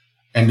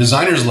 And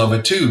designers love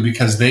it too,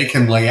 because they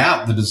can lay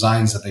out the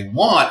designs that they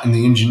want and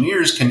the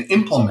engineers can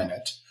implement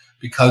it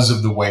because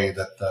of the way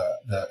that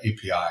the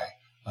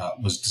API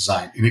was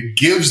designed. And it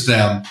gives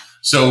them,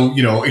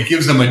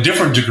 a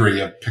different degree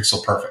of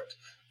pixel perfect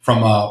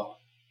from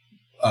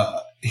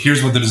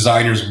here's what the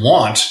designers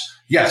want.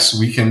 Yes,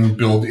 we can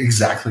build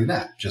exactly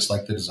that, just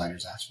like the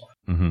designers asked for.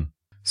 Mm-hmm.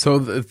 So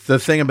the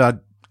thing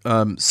about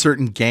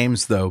certain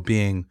games, though,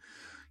 being,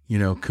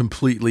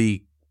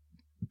 completely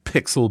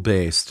pixel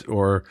based,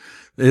 or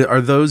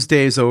are those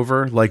days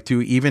over? Like,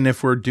 even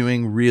if we're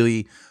doing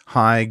really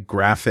high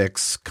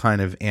graphics kind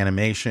of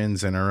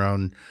animations in our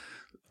own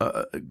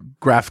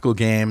graphical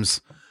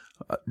games,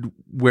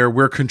 where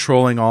we're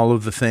controlling all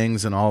of the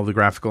things and all of the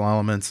graphical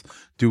elements,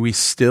 do we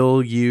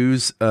still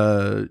use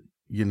the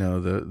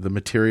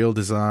material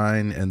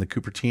design and the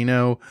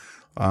Cupertino,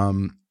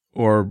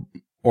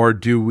 or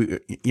do we,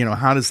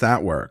 how does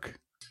that work?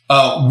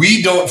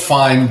 We don't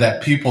find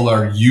that people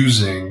are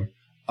using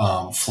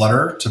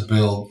Flutter to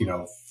build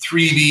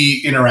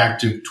 3D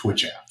interactive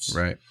Twitch apps.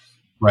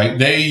 Right.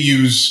 They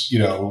use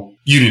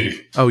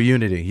Unity. Oh,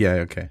 Unity. Yeah.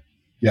 Okay.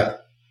 Yeah.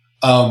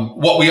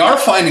 What we are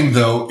finding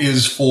though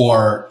is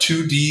for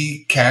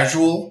 2D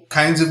casual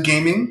kinds of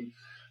gaming,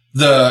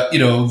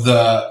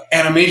 the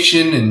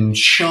animation and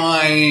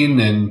shine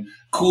and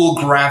cool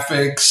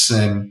graphics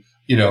and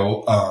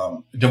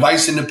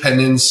device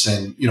independence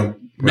and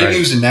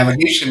menus and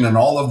navigation and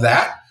all of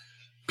that,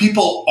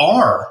 people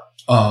are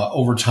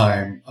over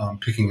time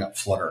picking up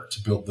Flutter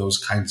to build those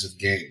kinds of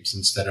games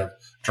instead of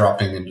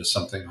dropping into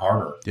something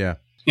harder. Yeah.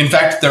 In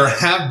fact, there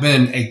have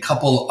been a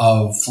couple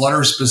of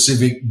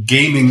Flutter-specific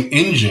gaming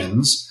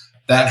engines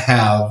that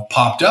have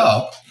popped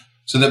up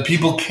so that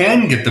people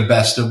can get the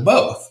best of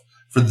both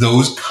for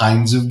those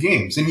kinds of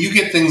games. And you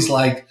get things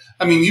like,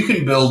 you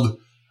can build,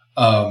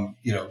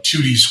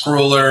 2D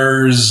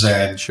scrollers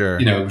and,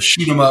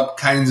 shoot 'em up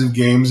kinds of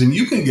games, and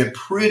you can get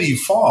pretty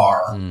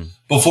far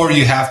before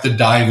you have to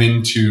dive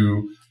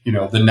into,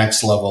 the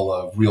next level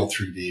of real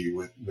 3D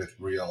with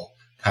real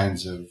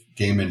kinds of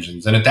game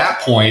engines. And at that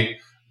point,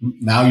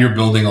 now you're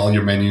building all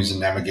your menus and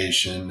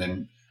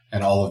navigation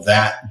and all of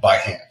that by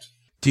hand.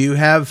 Do you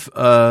have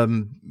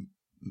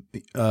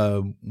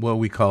what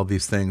we call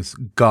these things,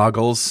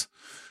 goggles,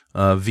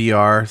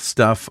 VR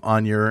stuff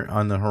on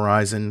the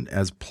horizon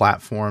as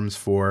platforms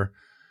for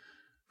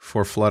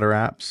Flutter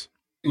apps?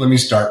 Let me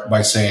start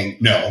by saying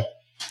no.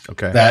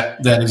 Okay.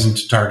 That isn't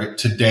a target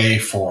today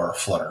for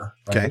Flutter.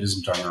 Right? Okay. It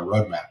isn't on our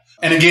roadmap.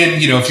 And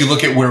again, if you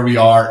look at where we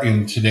are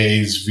in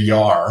today's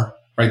VR,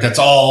 right, that's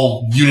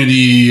all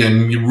Unity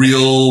and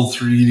real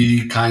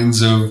 3D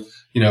kinds of,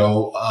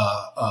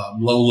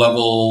 low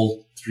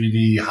level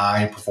 3D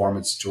high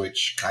performance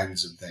Twitch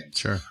kinds of things.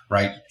 Sure.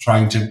 Right.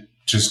 Trying to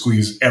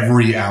squeeze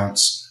every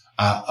ounce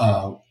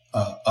out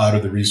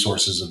of the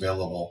resources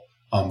available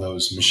on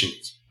those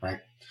machines.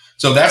 Right.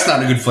 So that's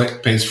not a good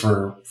place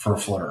for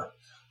Flutter.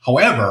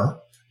 However,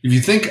 if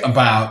you think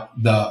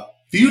about the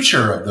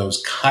future of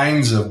those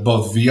kinds of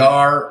both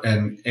VR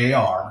and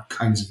AR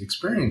kinds of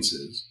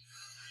experiences,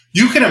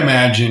 you can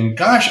imagine,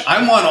 gosh,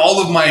 I want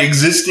all of my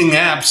existing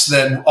apps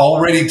that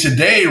already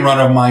today run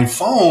on my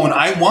phone.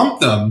 I want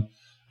them,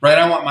 right?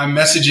 I want my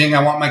messaging.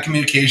 I want my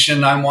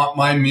communication. I want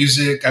my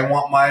music. I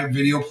want my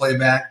video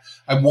playback.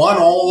 I want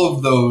all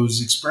of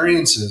those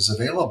experiences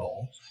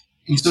available.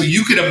 And so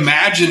you could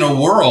imagine a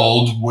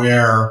world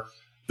where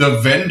the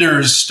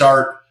vendors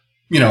start,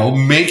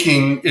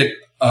 making it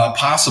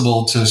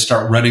possible to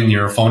start running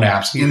your phone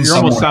apps in You're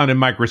almost sounding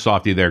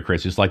Microsofty there,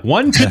 Chris. It's like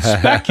one could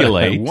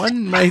speculate.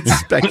 One might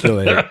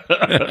speculate. Like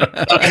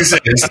I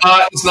said, it's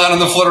not on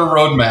the Flutter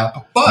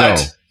roadmap.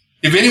 But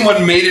if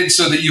anyone made it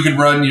so that you could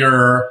run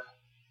your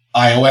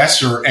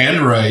iOS or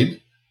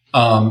Android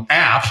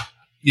app,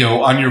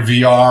 on your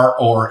VR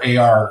or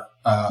AR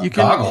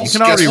goggles, you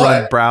can already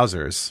run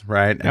browsers,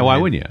 right? And why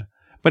wouldn't you?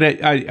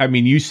 But I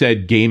mean, you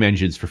said game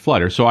engines for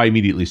Flutter, so I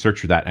immediately search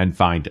for that and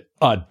find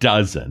a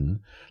dozen.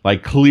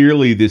 Like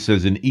clearly, this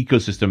is an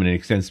ecosystem and an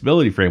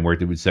extensibility framework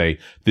that would say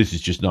this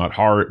is just not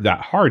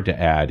that hard to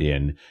add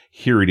in.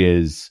 Here it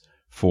is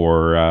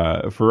for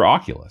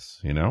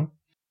Oculus.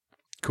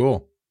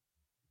 Cool,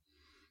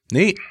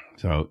 neat.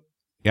 So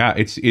yeah,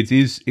 it's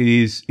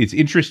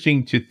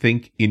interesting to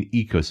think in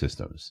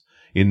ecosystems,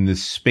 in the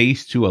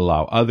space to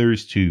allow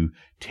others to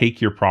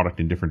take your product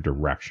in different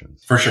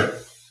directions. For sure.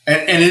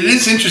 And it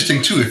is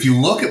interesting, too, if you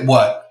look at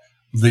what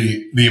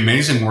the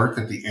amazing work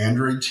that the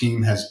Android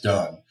team has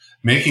done,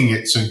 making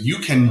it so you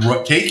can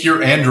take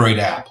your Android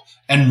app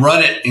and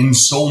run it in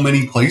so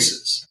many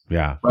places.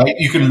 Yeah. Right?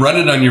 You can run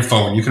it on your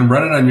phone. You can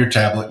run it on your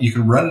tablet. You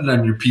can run it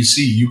on your PC.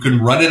 You can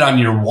run it on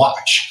your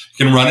watch.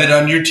 You can run it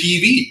on your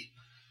TV.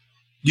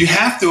 You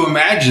have to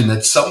imagine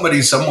that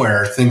somebody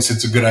somewhere thinks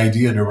it's a good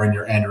idea to run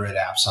your Android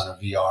apps on a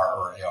VR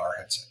or AR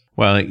headset.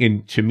 Well,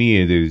 to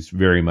me, there's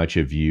very much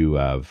a view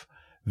of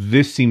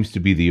this seems to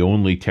be the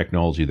only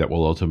technology that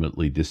will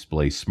ultimately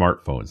displace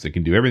smartphones. That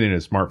can do everything a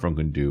smartphone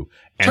can do,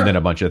 and then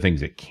a bunch of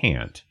things it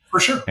can't. For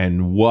sure.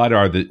 And what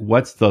are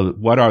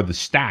the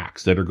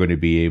stacks that are going to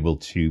be able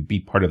to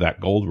be part of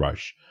that gold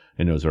rush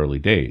in those early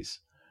days?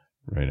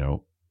 I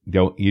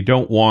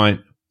don't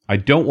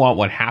want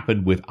what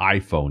happened with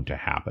iPhone to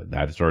happen.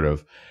 That sort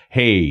of,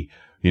 hey,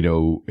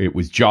 it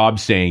was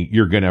Jobs saying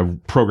you're going to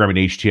program an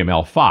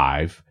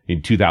HTML5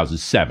 in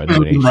 2007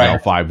 when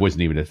HTML5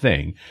 wasn't even a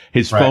thing.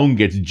 His phone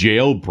gets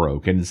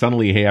jailbroken and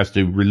suddenly he has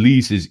to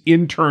release his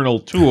internal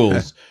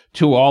tools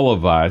to all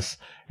of us.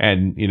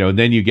 And,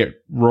 then you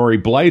get Rory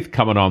Blythe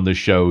coming on the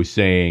show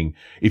saying,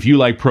 if you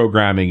like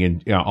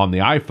programming on the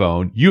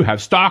iPhone, you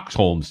have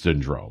Stockholm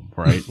syndrome,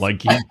 right?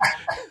 Like,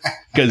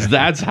 because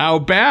that's how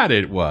bad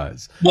it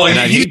was. Well,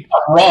 he's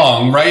not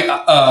wrong, right?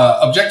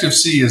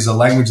 Objective-C is a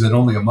language that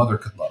only a mother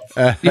could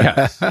love.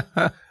 Yes.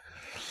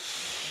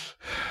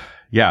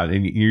 Yeah,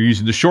 and you're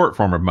using the short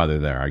form of mother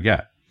there, I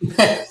get.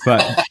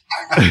 But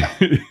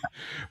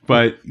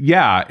but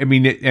yeah, I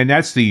mean, and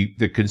that's the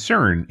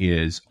concern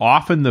is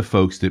often the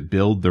folks that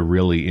build the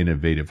really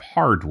innovative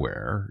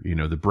hardware,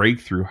 the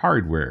breakthrough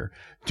hardware,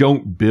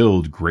 don't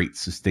build great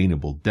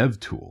sustainable dev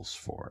tools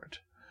for it.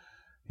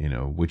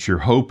 What you're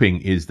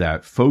hoping is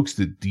that folks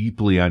that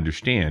deeply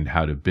understand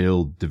how to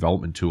build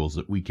development tools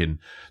that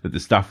the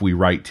stuff we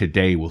write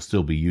today will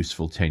still be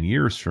useful 10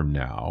 years from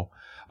now,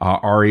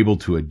 are able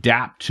to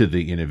adapt to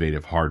the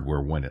innovative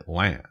hardware when it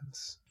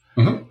lands.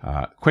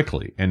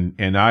 Quickly.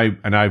 And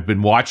I've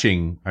been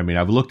watching,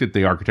 I've looked at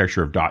the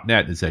architecture of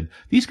 .NET and said,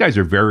 these guys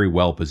are very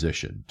well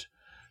positioned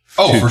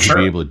to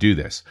be able to do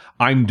this.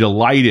 I'm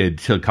delighted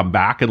to come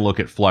back and look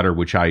at Flutter,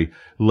 which I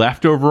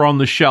left over on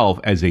the shelf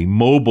as a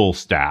mobile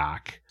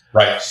stack.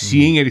 Right.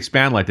 Seeing it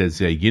expand like that and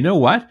say, you know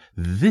what?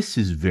 This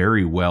is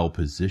very well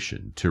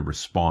positioned to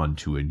respond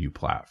to a new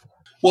platform.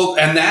 Well,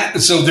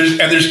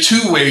 there's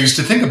two ways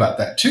to think about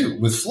that too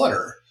with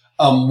Flutter.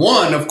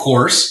 One, of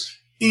course,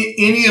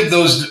 any of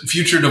those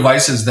future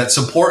devices that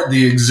support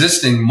the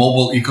existing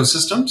mobile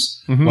ecosystems,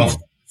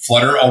 well,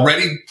 Flutter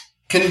already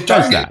can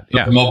target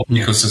the mobile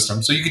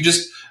ecosystem. So you could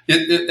just,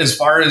 as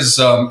far as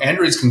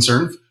Android is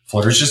concerned,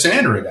 Flutter is just an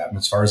Android app. And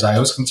as far as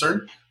iOS is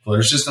concerned,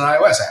 Flutter is just an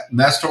iOS app. And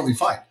that's totally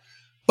fine.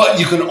 But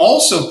you can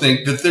also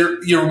think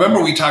that you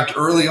remember we talked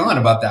early on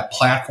about that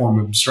platform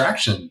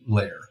abstraction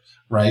layer,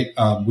 right?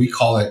 We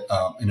call it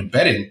an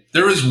embedding.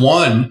 There is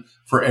one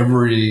for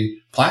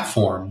every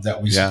platform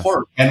that we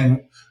support.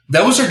 And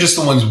those are just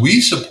the ones we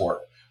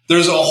support.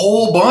 There's a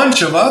whole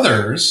bunch of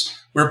others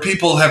where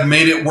people have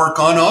made it work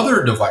on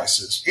other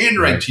devices,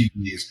 Android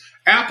TVs,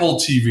 Apple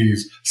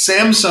TVs.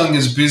 Samsung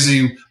is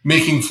busy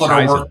making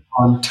Flutter work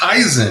on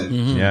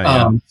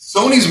Tizen.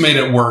 Sony's made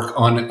it work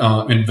on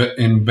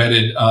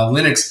embedded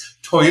Linux.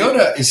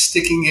 Toyota is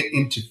sticking it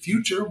into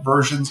future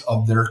versions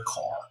of their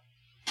car.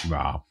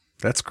 Wow.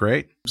 That's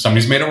great.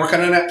 Somebody's made it work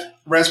on a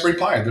Raspberry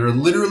Pi. There are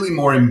literally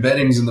more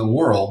embeddings in the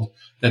world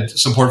that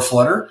support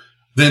Flutter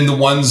than the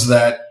ones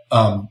that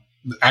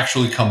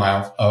actually come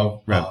out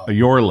of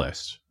your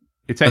list.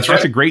 That's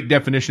right. a great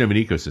definition of an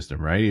ecosystem,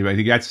 right? I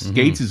think that's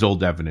Gates' old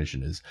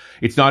definition is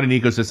it's not an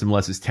ecosystem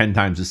unless it's 10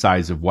 times the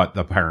size of what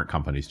the parent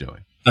company's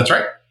doing. That's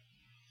right.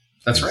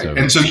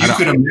 And so you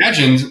could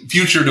imagine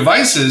future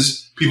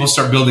devices, people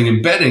start building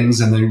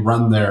embeddings and they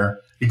run their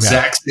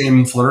exact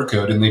same Flutter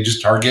code and they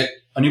just target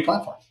a new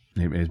platform.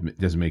 It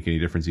doesn't make any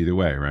difference either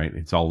way, right?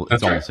 It's all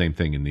the same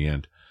thing in the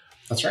end.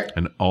 That's right.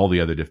 And all the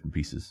other different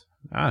pieces.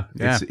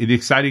 It's an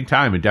exciting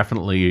time and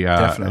definitely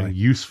a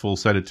useful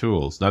set of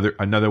tools.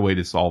 Another way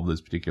to solve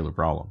this particular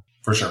problem.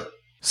 For sure.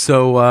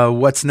 So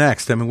what's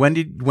next? When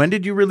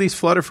did you release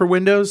Flutter for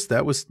Windows?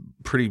 That was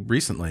pretty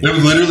recently. It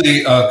was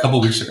literally a couple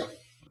of weeks ago.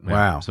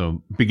 Wow.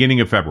 So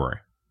beginning of February.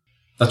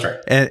 That's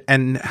right.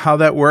 And how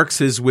that works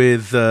is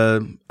with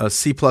a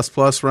C++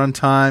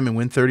 runtime and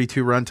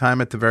Win32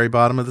 runtime at the very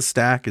bottom of the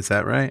stack. Is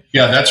that right?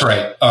 Yeah, that's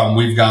right.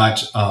 We've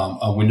got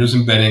a Windows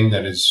embedding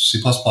that is C++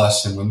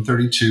 and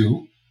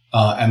Win32.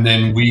 And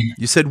then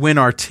you said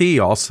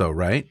WinRT also,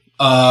 right?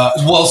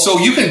 So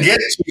you can get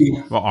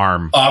to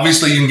ARM.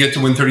 Obviously, you can get to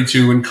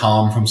Win32 and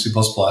COM from C++.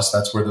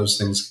 That's where those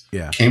things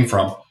came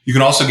from. You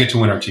can also get to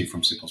WinRT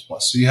from C++.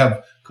 So you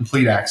have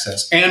complete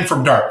access. And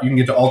from Dart, you can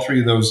get to all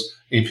three of those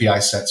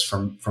API sets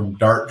from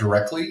Dart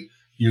directly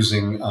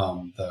using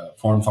the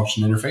foreign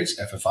function interface,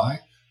 FFI,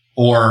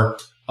 or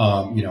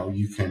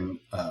you can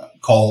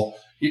call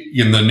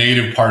in the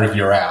native part of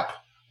your app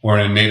or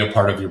in a native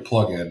part of your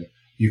plugin.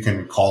 You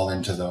can call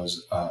into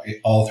those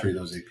all three of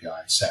those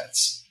API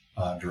sets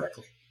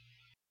directly.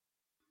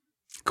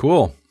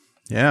 Cool.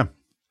 Yeah.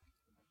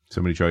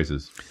 So many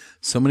choices.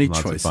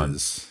 Lots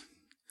choices.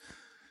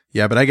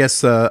 Yeah, but I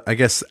guess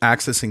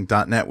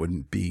accessing .NET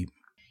wouldn't be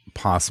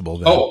possible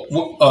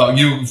then.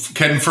 You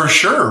can for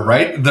sure,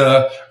 right?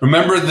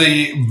 Remember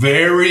the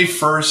very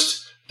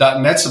first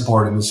 .NET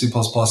support in the C++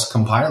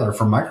 compiler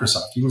from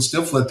Microsoft. You can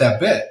still flip that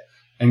bit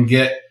and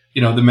get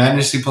the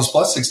managed C++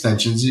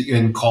 extensions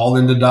and call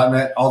into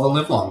 .NET all the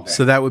live long day.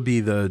 So that would be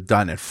the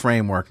 .NET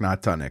framework,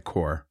 not .NET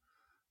Core,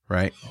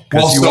 right?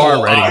 Because you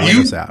are writing a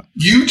Windows app.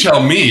 You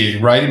tell me,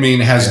 right?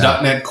 Has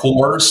 .NET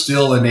Core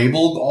still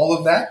enabled all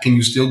of that? Can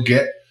you still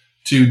get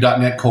to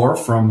 .NET Core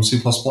from C++,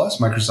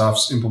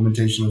 Microsoft's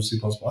implementation of C++?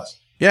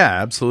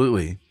 Yeah,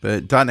 absolutely.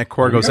 But .NET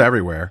Core goes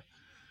everywhere.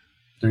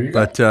 There you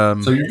go.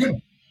 So you're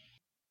good.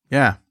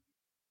 Yeah.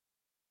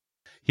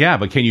 Yeah,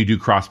 but can you do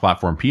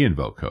cross-platform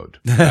p-invoke code?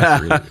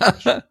 That's really the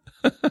question.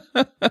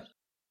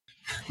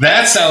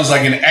 That sounds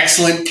like an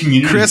excellent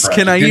community Chris, project.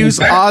 can I use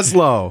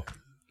Oslo?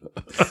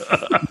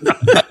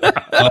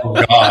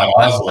 Oh, God,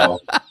 Oslo.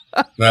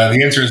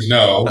 The answer is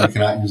no, we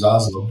cannot use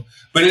Oslo.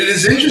 But it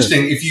is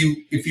interesting, if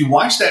you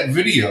watch that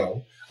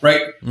video,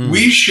 right,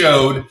 we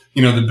showed,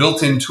 the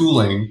built-in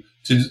tooling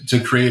to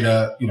create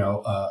a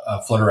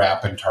Flutter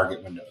app and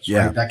target Windows,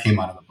 right? That came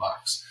out of the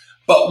box.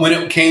 But when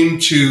it came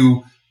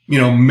to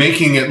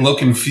making it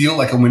look and feel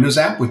like a Windows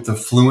app with the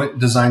Fluent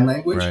design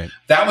language. Right.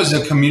 That was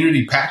a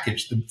community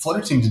package. The Flutter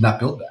team did not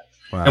build that.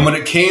 Wow. And when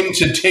it came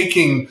to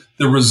taking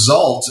the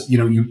results,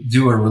 you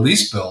do a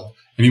release build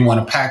and you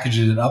want to package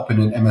it up in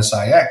an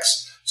MSIX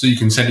so you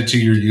can send it to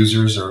your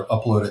users or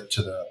upload it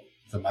to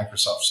the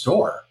Microsoft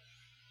Store.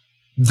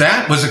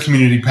 That was a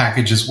community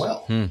package as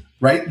well,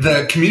 right?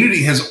 The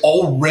community has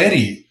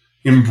already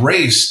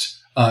embraced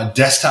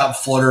desktop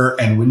Flutter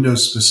and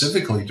Windows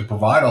specifically to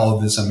provide all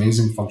of this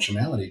amazing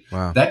functionality.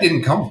 Wow. That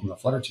didn't come from the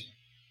Flutter team.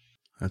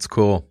 That's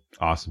cool.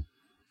 Awesome.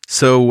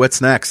 So what's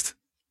next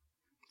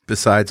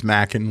besides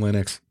Mac and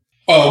Linux?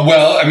 Oh,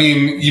 well,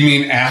 you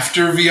mean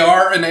after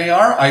VR and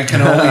AR? I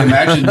can only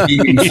imagine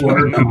being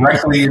Flutter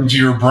directly into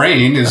your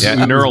brain.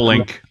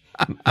 Neuralink.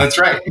 That's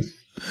right.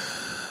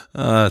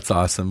 That's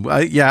awesome.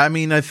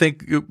 I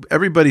think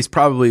everybody's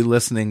probably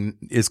listening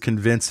is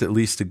convinced at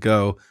least to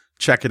go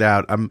check it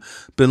out.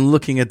 I've been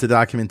looking at the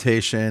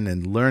documentation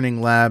and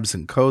learning labs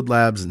and code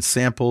labs and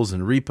samples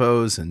and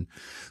repos, and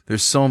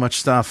there's so much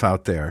stuff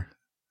out there.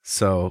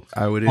 So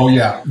I would. Oh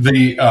yeah,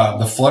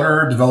 the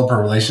Flutter developer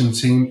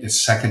relations team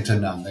is second to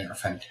none. They are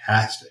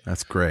fantastic.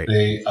 That's great.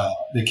 They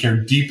care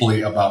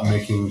deeply about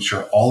making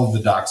sure all of the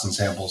docs and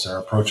samples are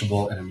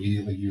approachable and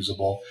immediately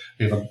usable.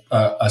 They have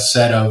a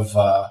set of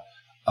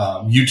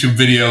YouTube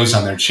videos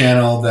on their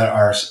channel that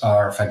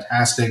are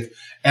fantastic,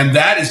 and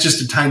that is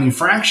just a tiny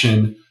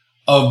fraction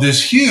of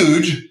this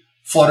huge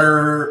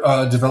Flutter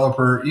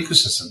developer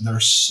ecosystem. There are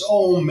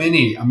so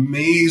many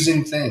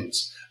amazing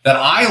things that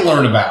I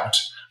learn about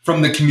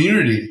from the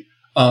community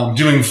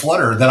doing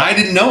Flutter that I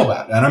didn't know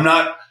about, and I'm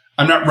not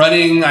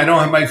running. I don't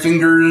have my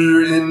finger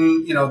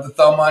in the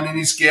thumb on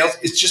any scales.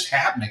 It's just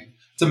happening.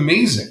 It's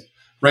amazing,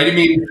 right?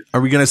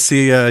 Are we going to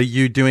see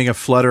you doing a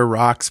Flutter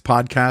Rocks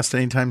podcast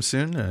anytime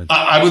soon?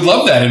 I would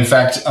love that. In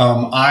fact,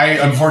 I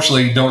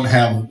unfortunately don't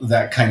have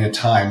that kind of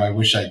time. I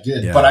wish I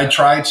did, but I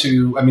try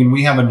to.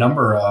 We have a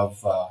number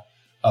of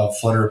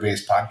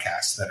Flutter-based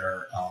podcasts that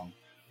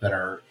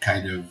are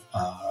kind of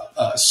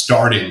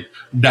starting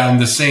down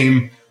the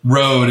same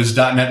road as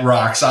 .NET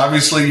Rocks.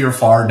 Obviously, you're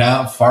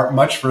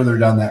much further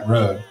down that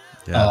road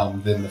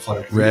than the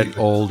Flutter community.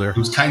 Older.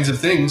 Those kinds of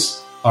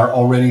things are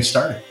already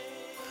starting.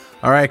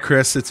 All right,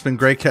 Chris, it's been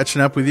great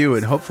catching up with you,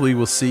 and hopefully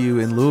we'll see you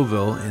in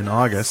Louisville in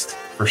August.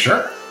 For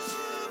sure.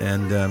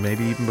 And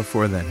maybe even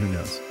before then, who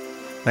knows?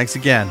 Thanks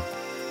again.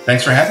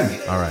 Thanks for having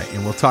me. All right,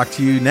 and we'll talk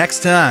to you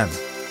next time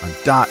on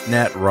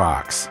 .NET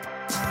Rocks.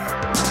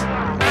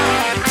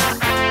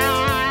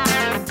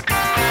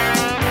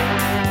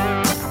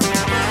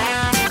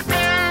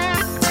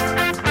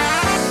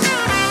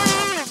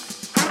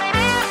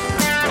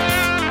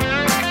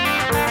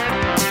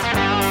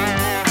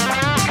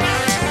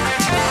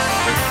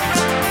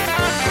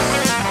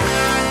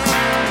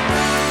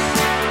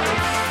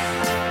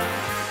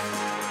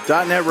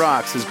 .NET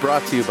Rocks is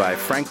brought to you by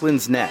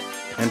Franklin's Net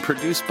and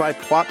produced by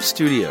Plop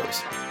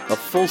Studios, a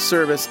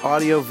full-service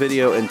audio,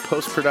 video, and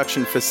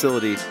post-production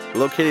facility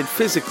located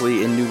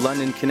physically in New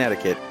London,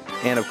 Connecticut,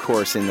 and of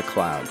course in the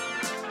cloud.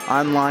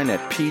 Online at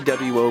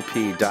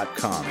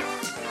pwop.com.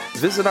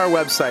 Visit our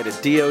website at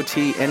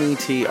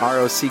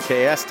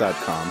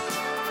dotnetrocks.com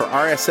for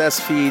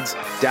RSS feeds,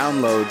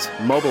 downloads,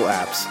 mobile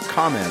apps,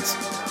 comments,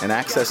 and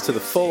access to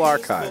the full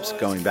archives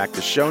going back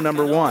to show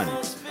number 1,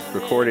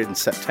 recorded in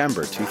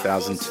September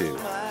 2002.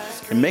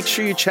 And make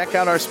sure you check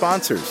out our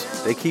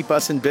sponsors. They keep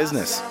us in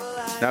business.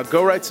 Now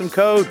go write some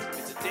code.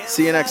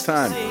 See you next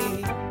time.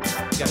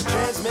 Got a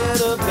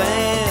transmitter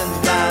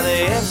banned by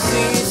the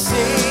FCC.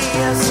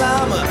 Yes,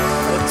 I'm a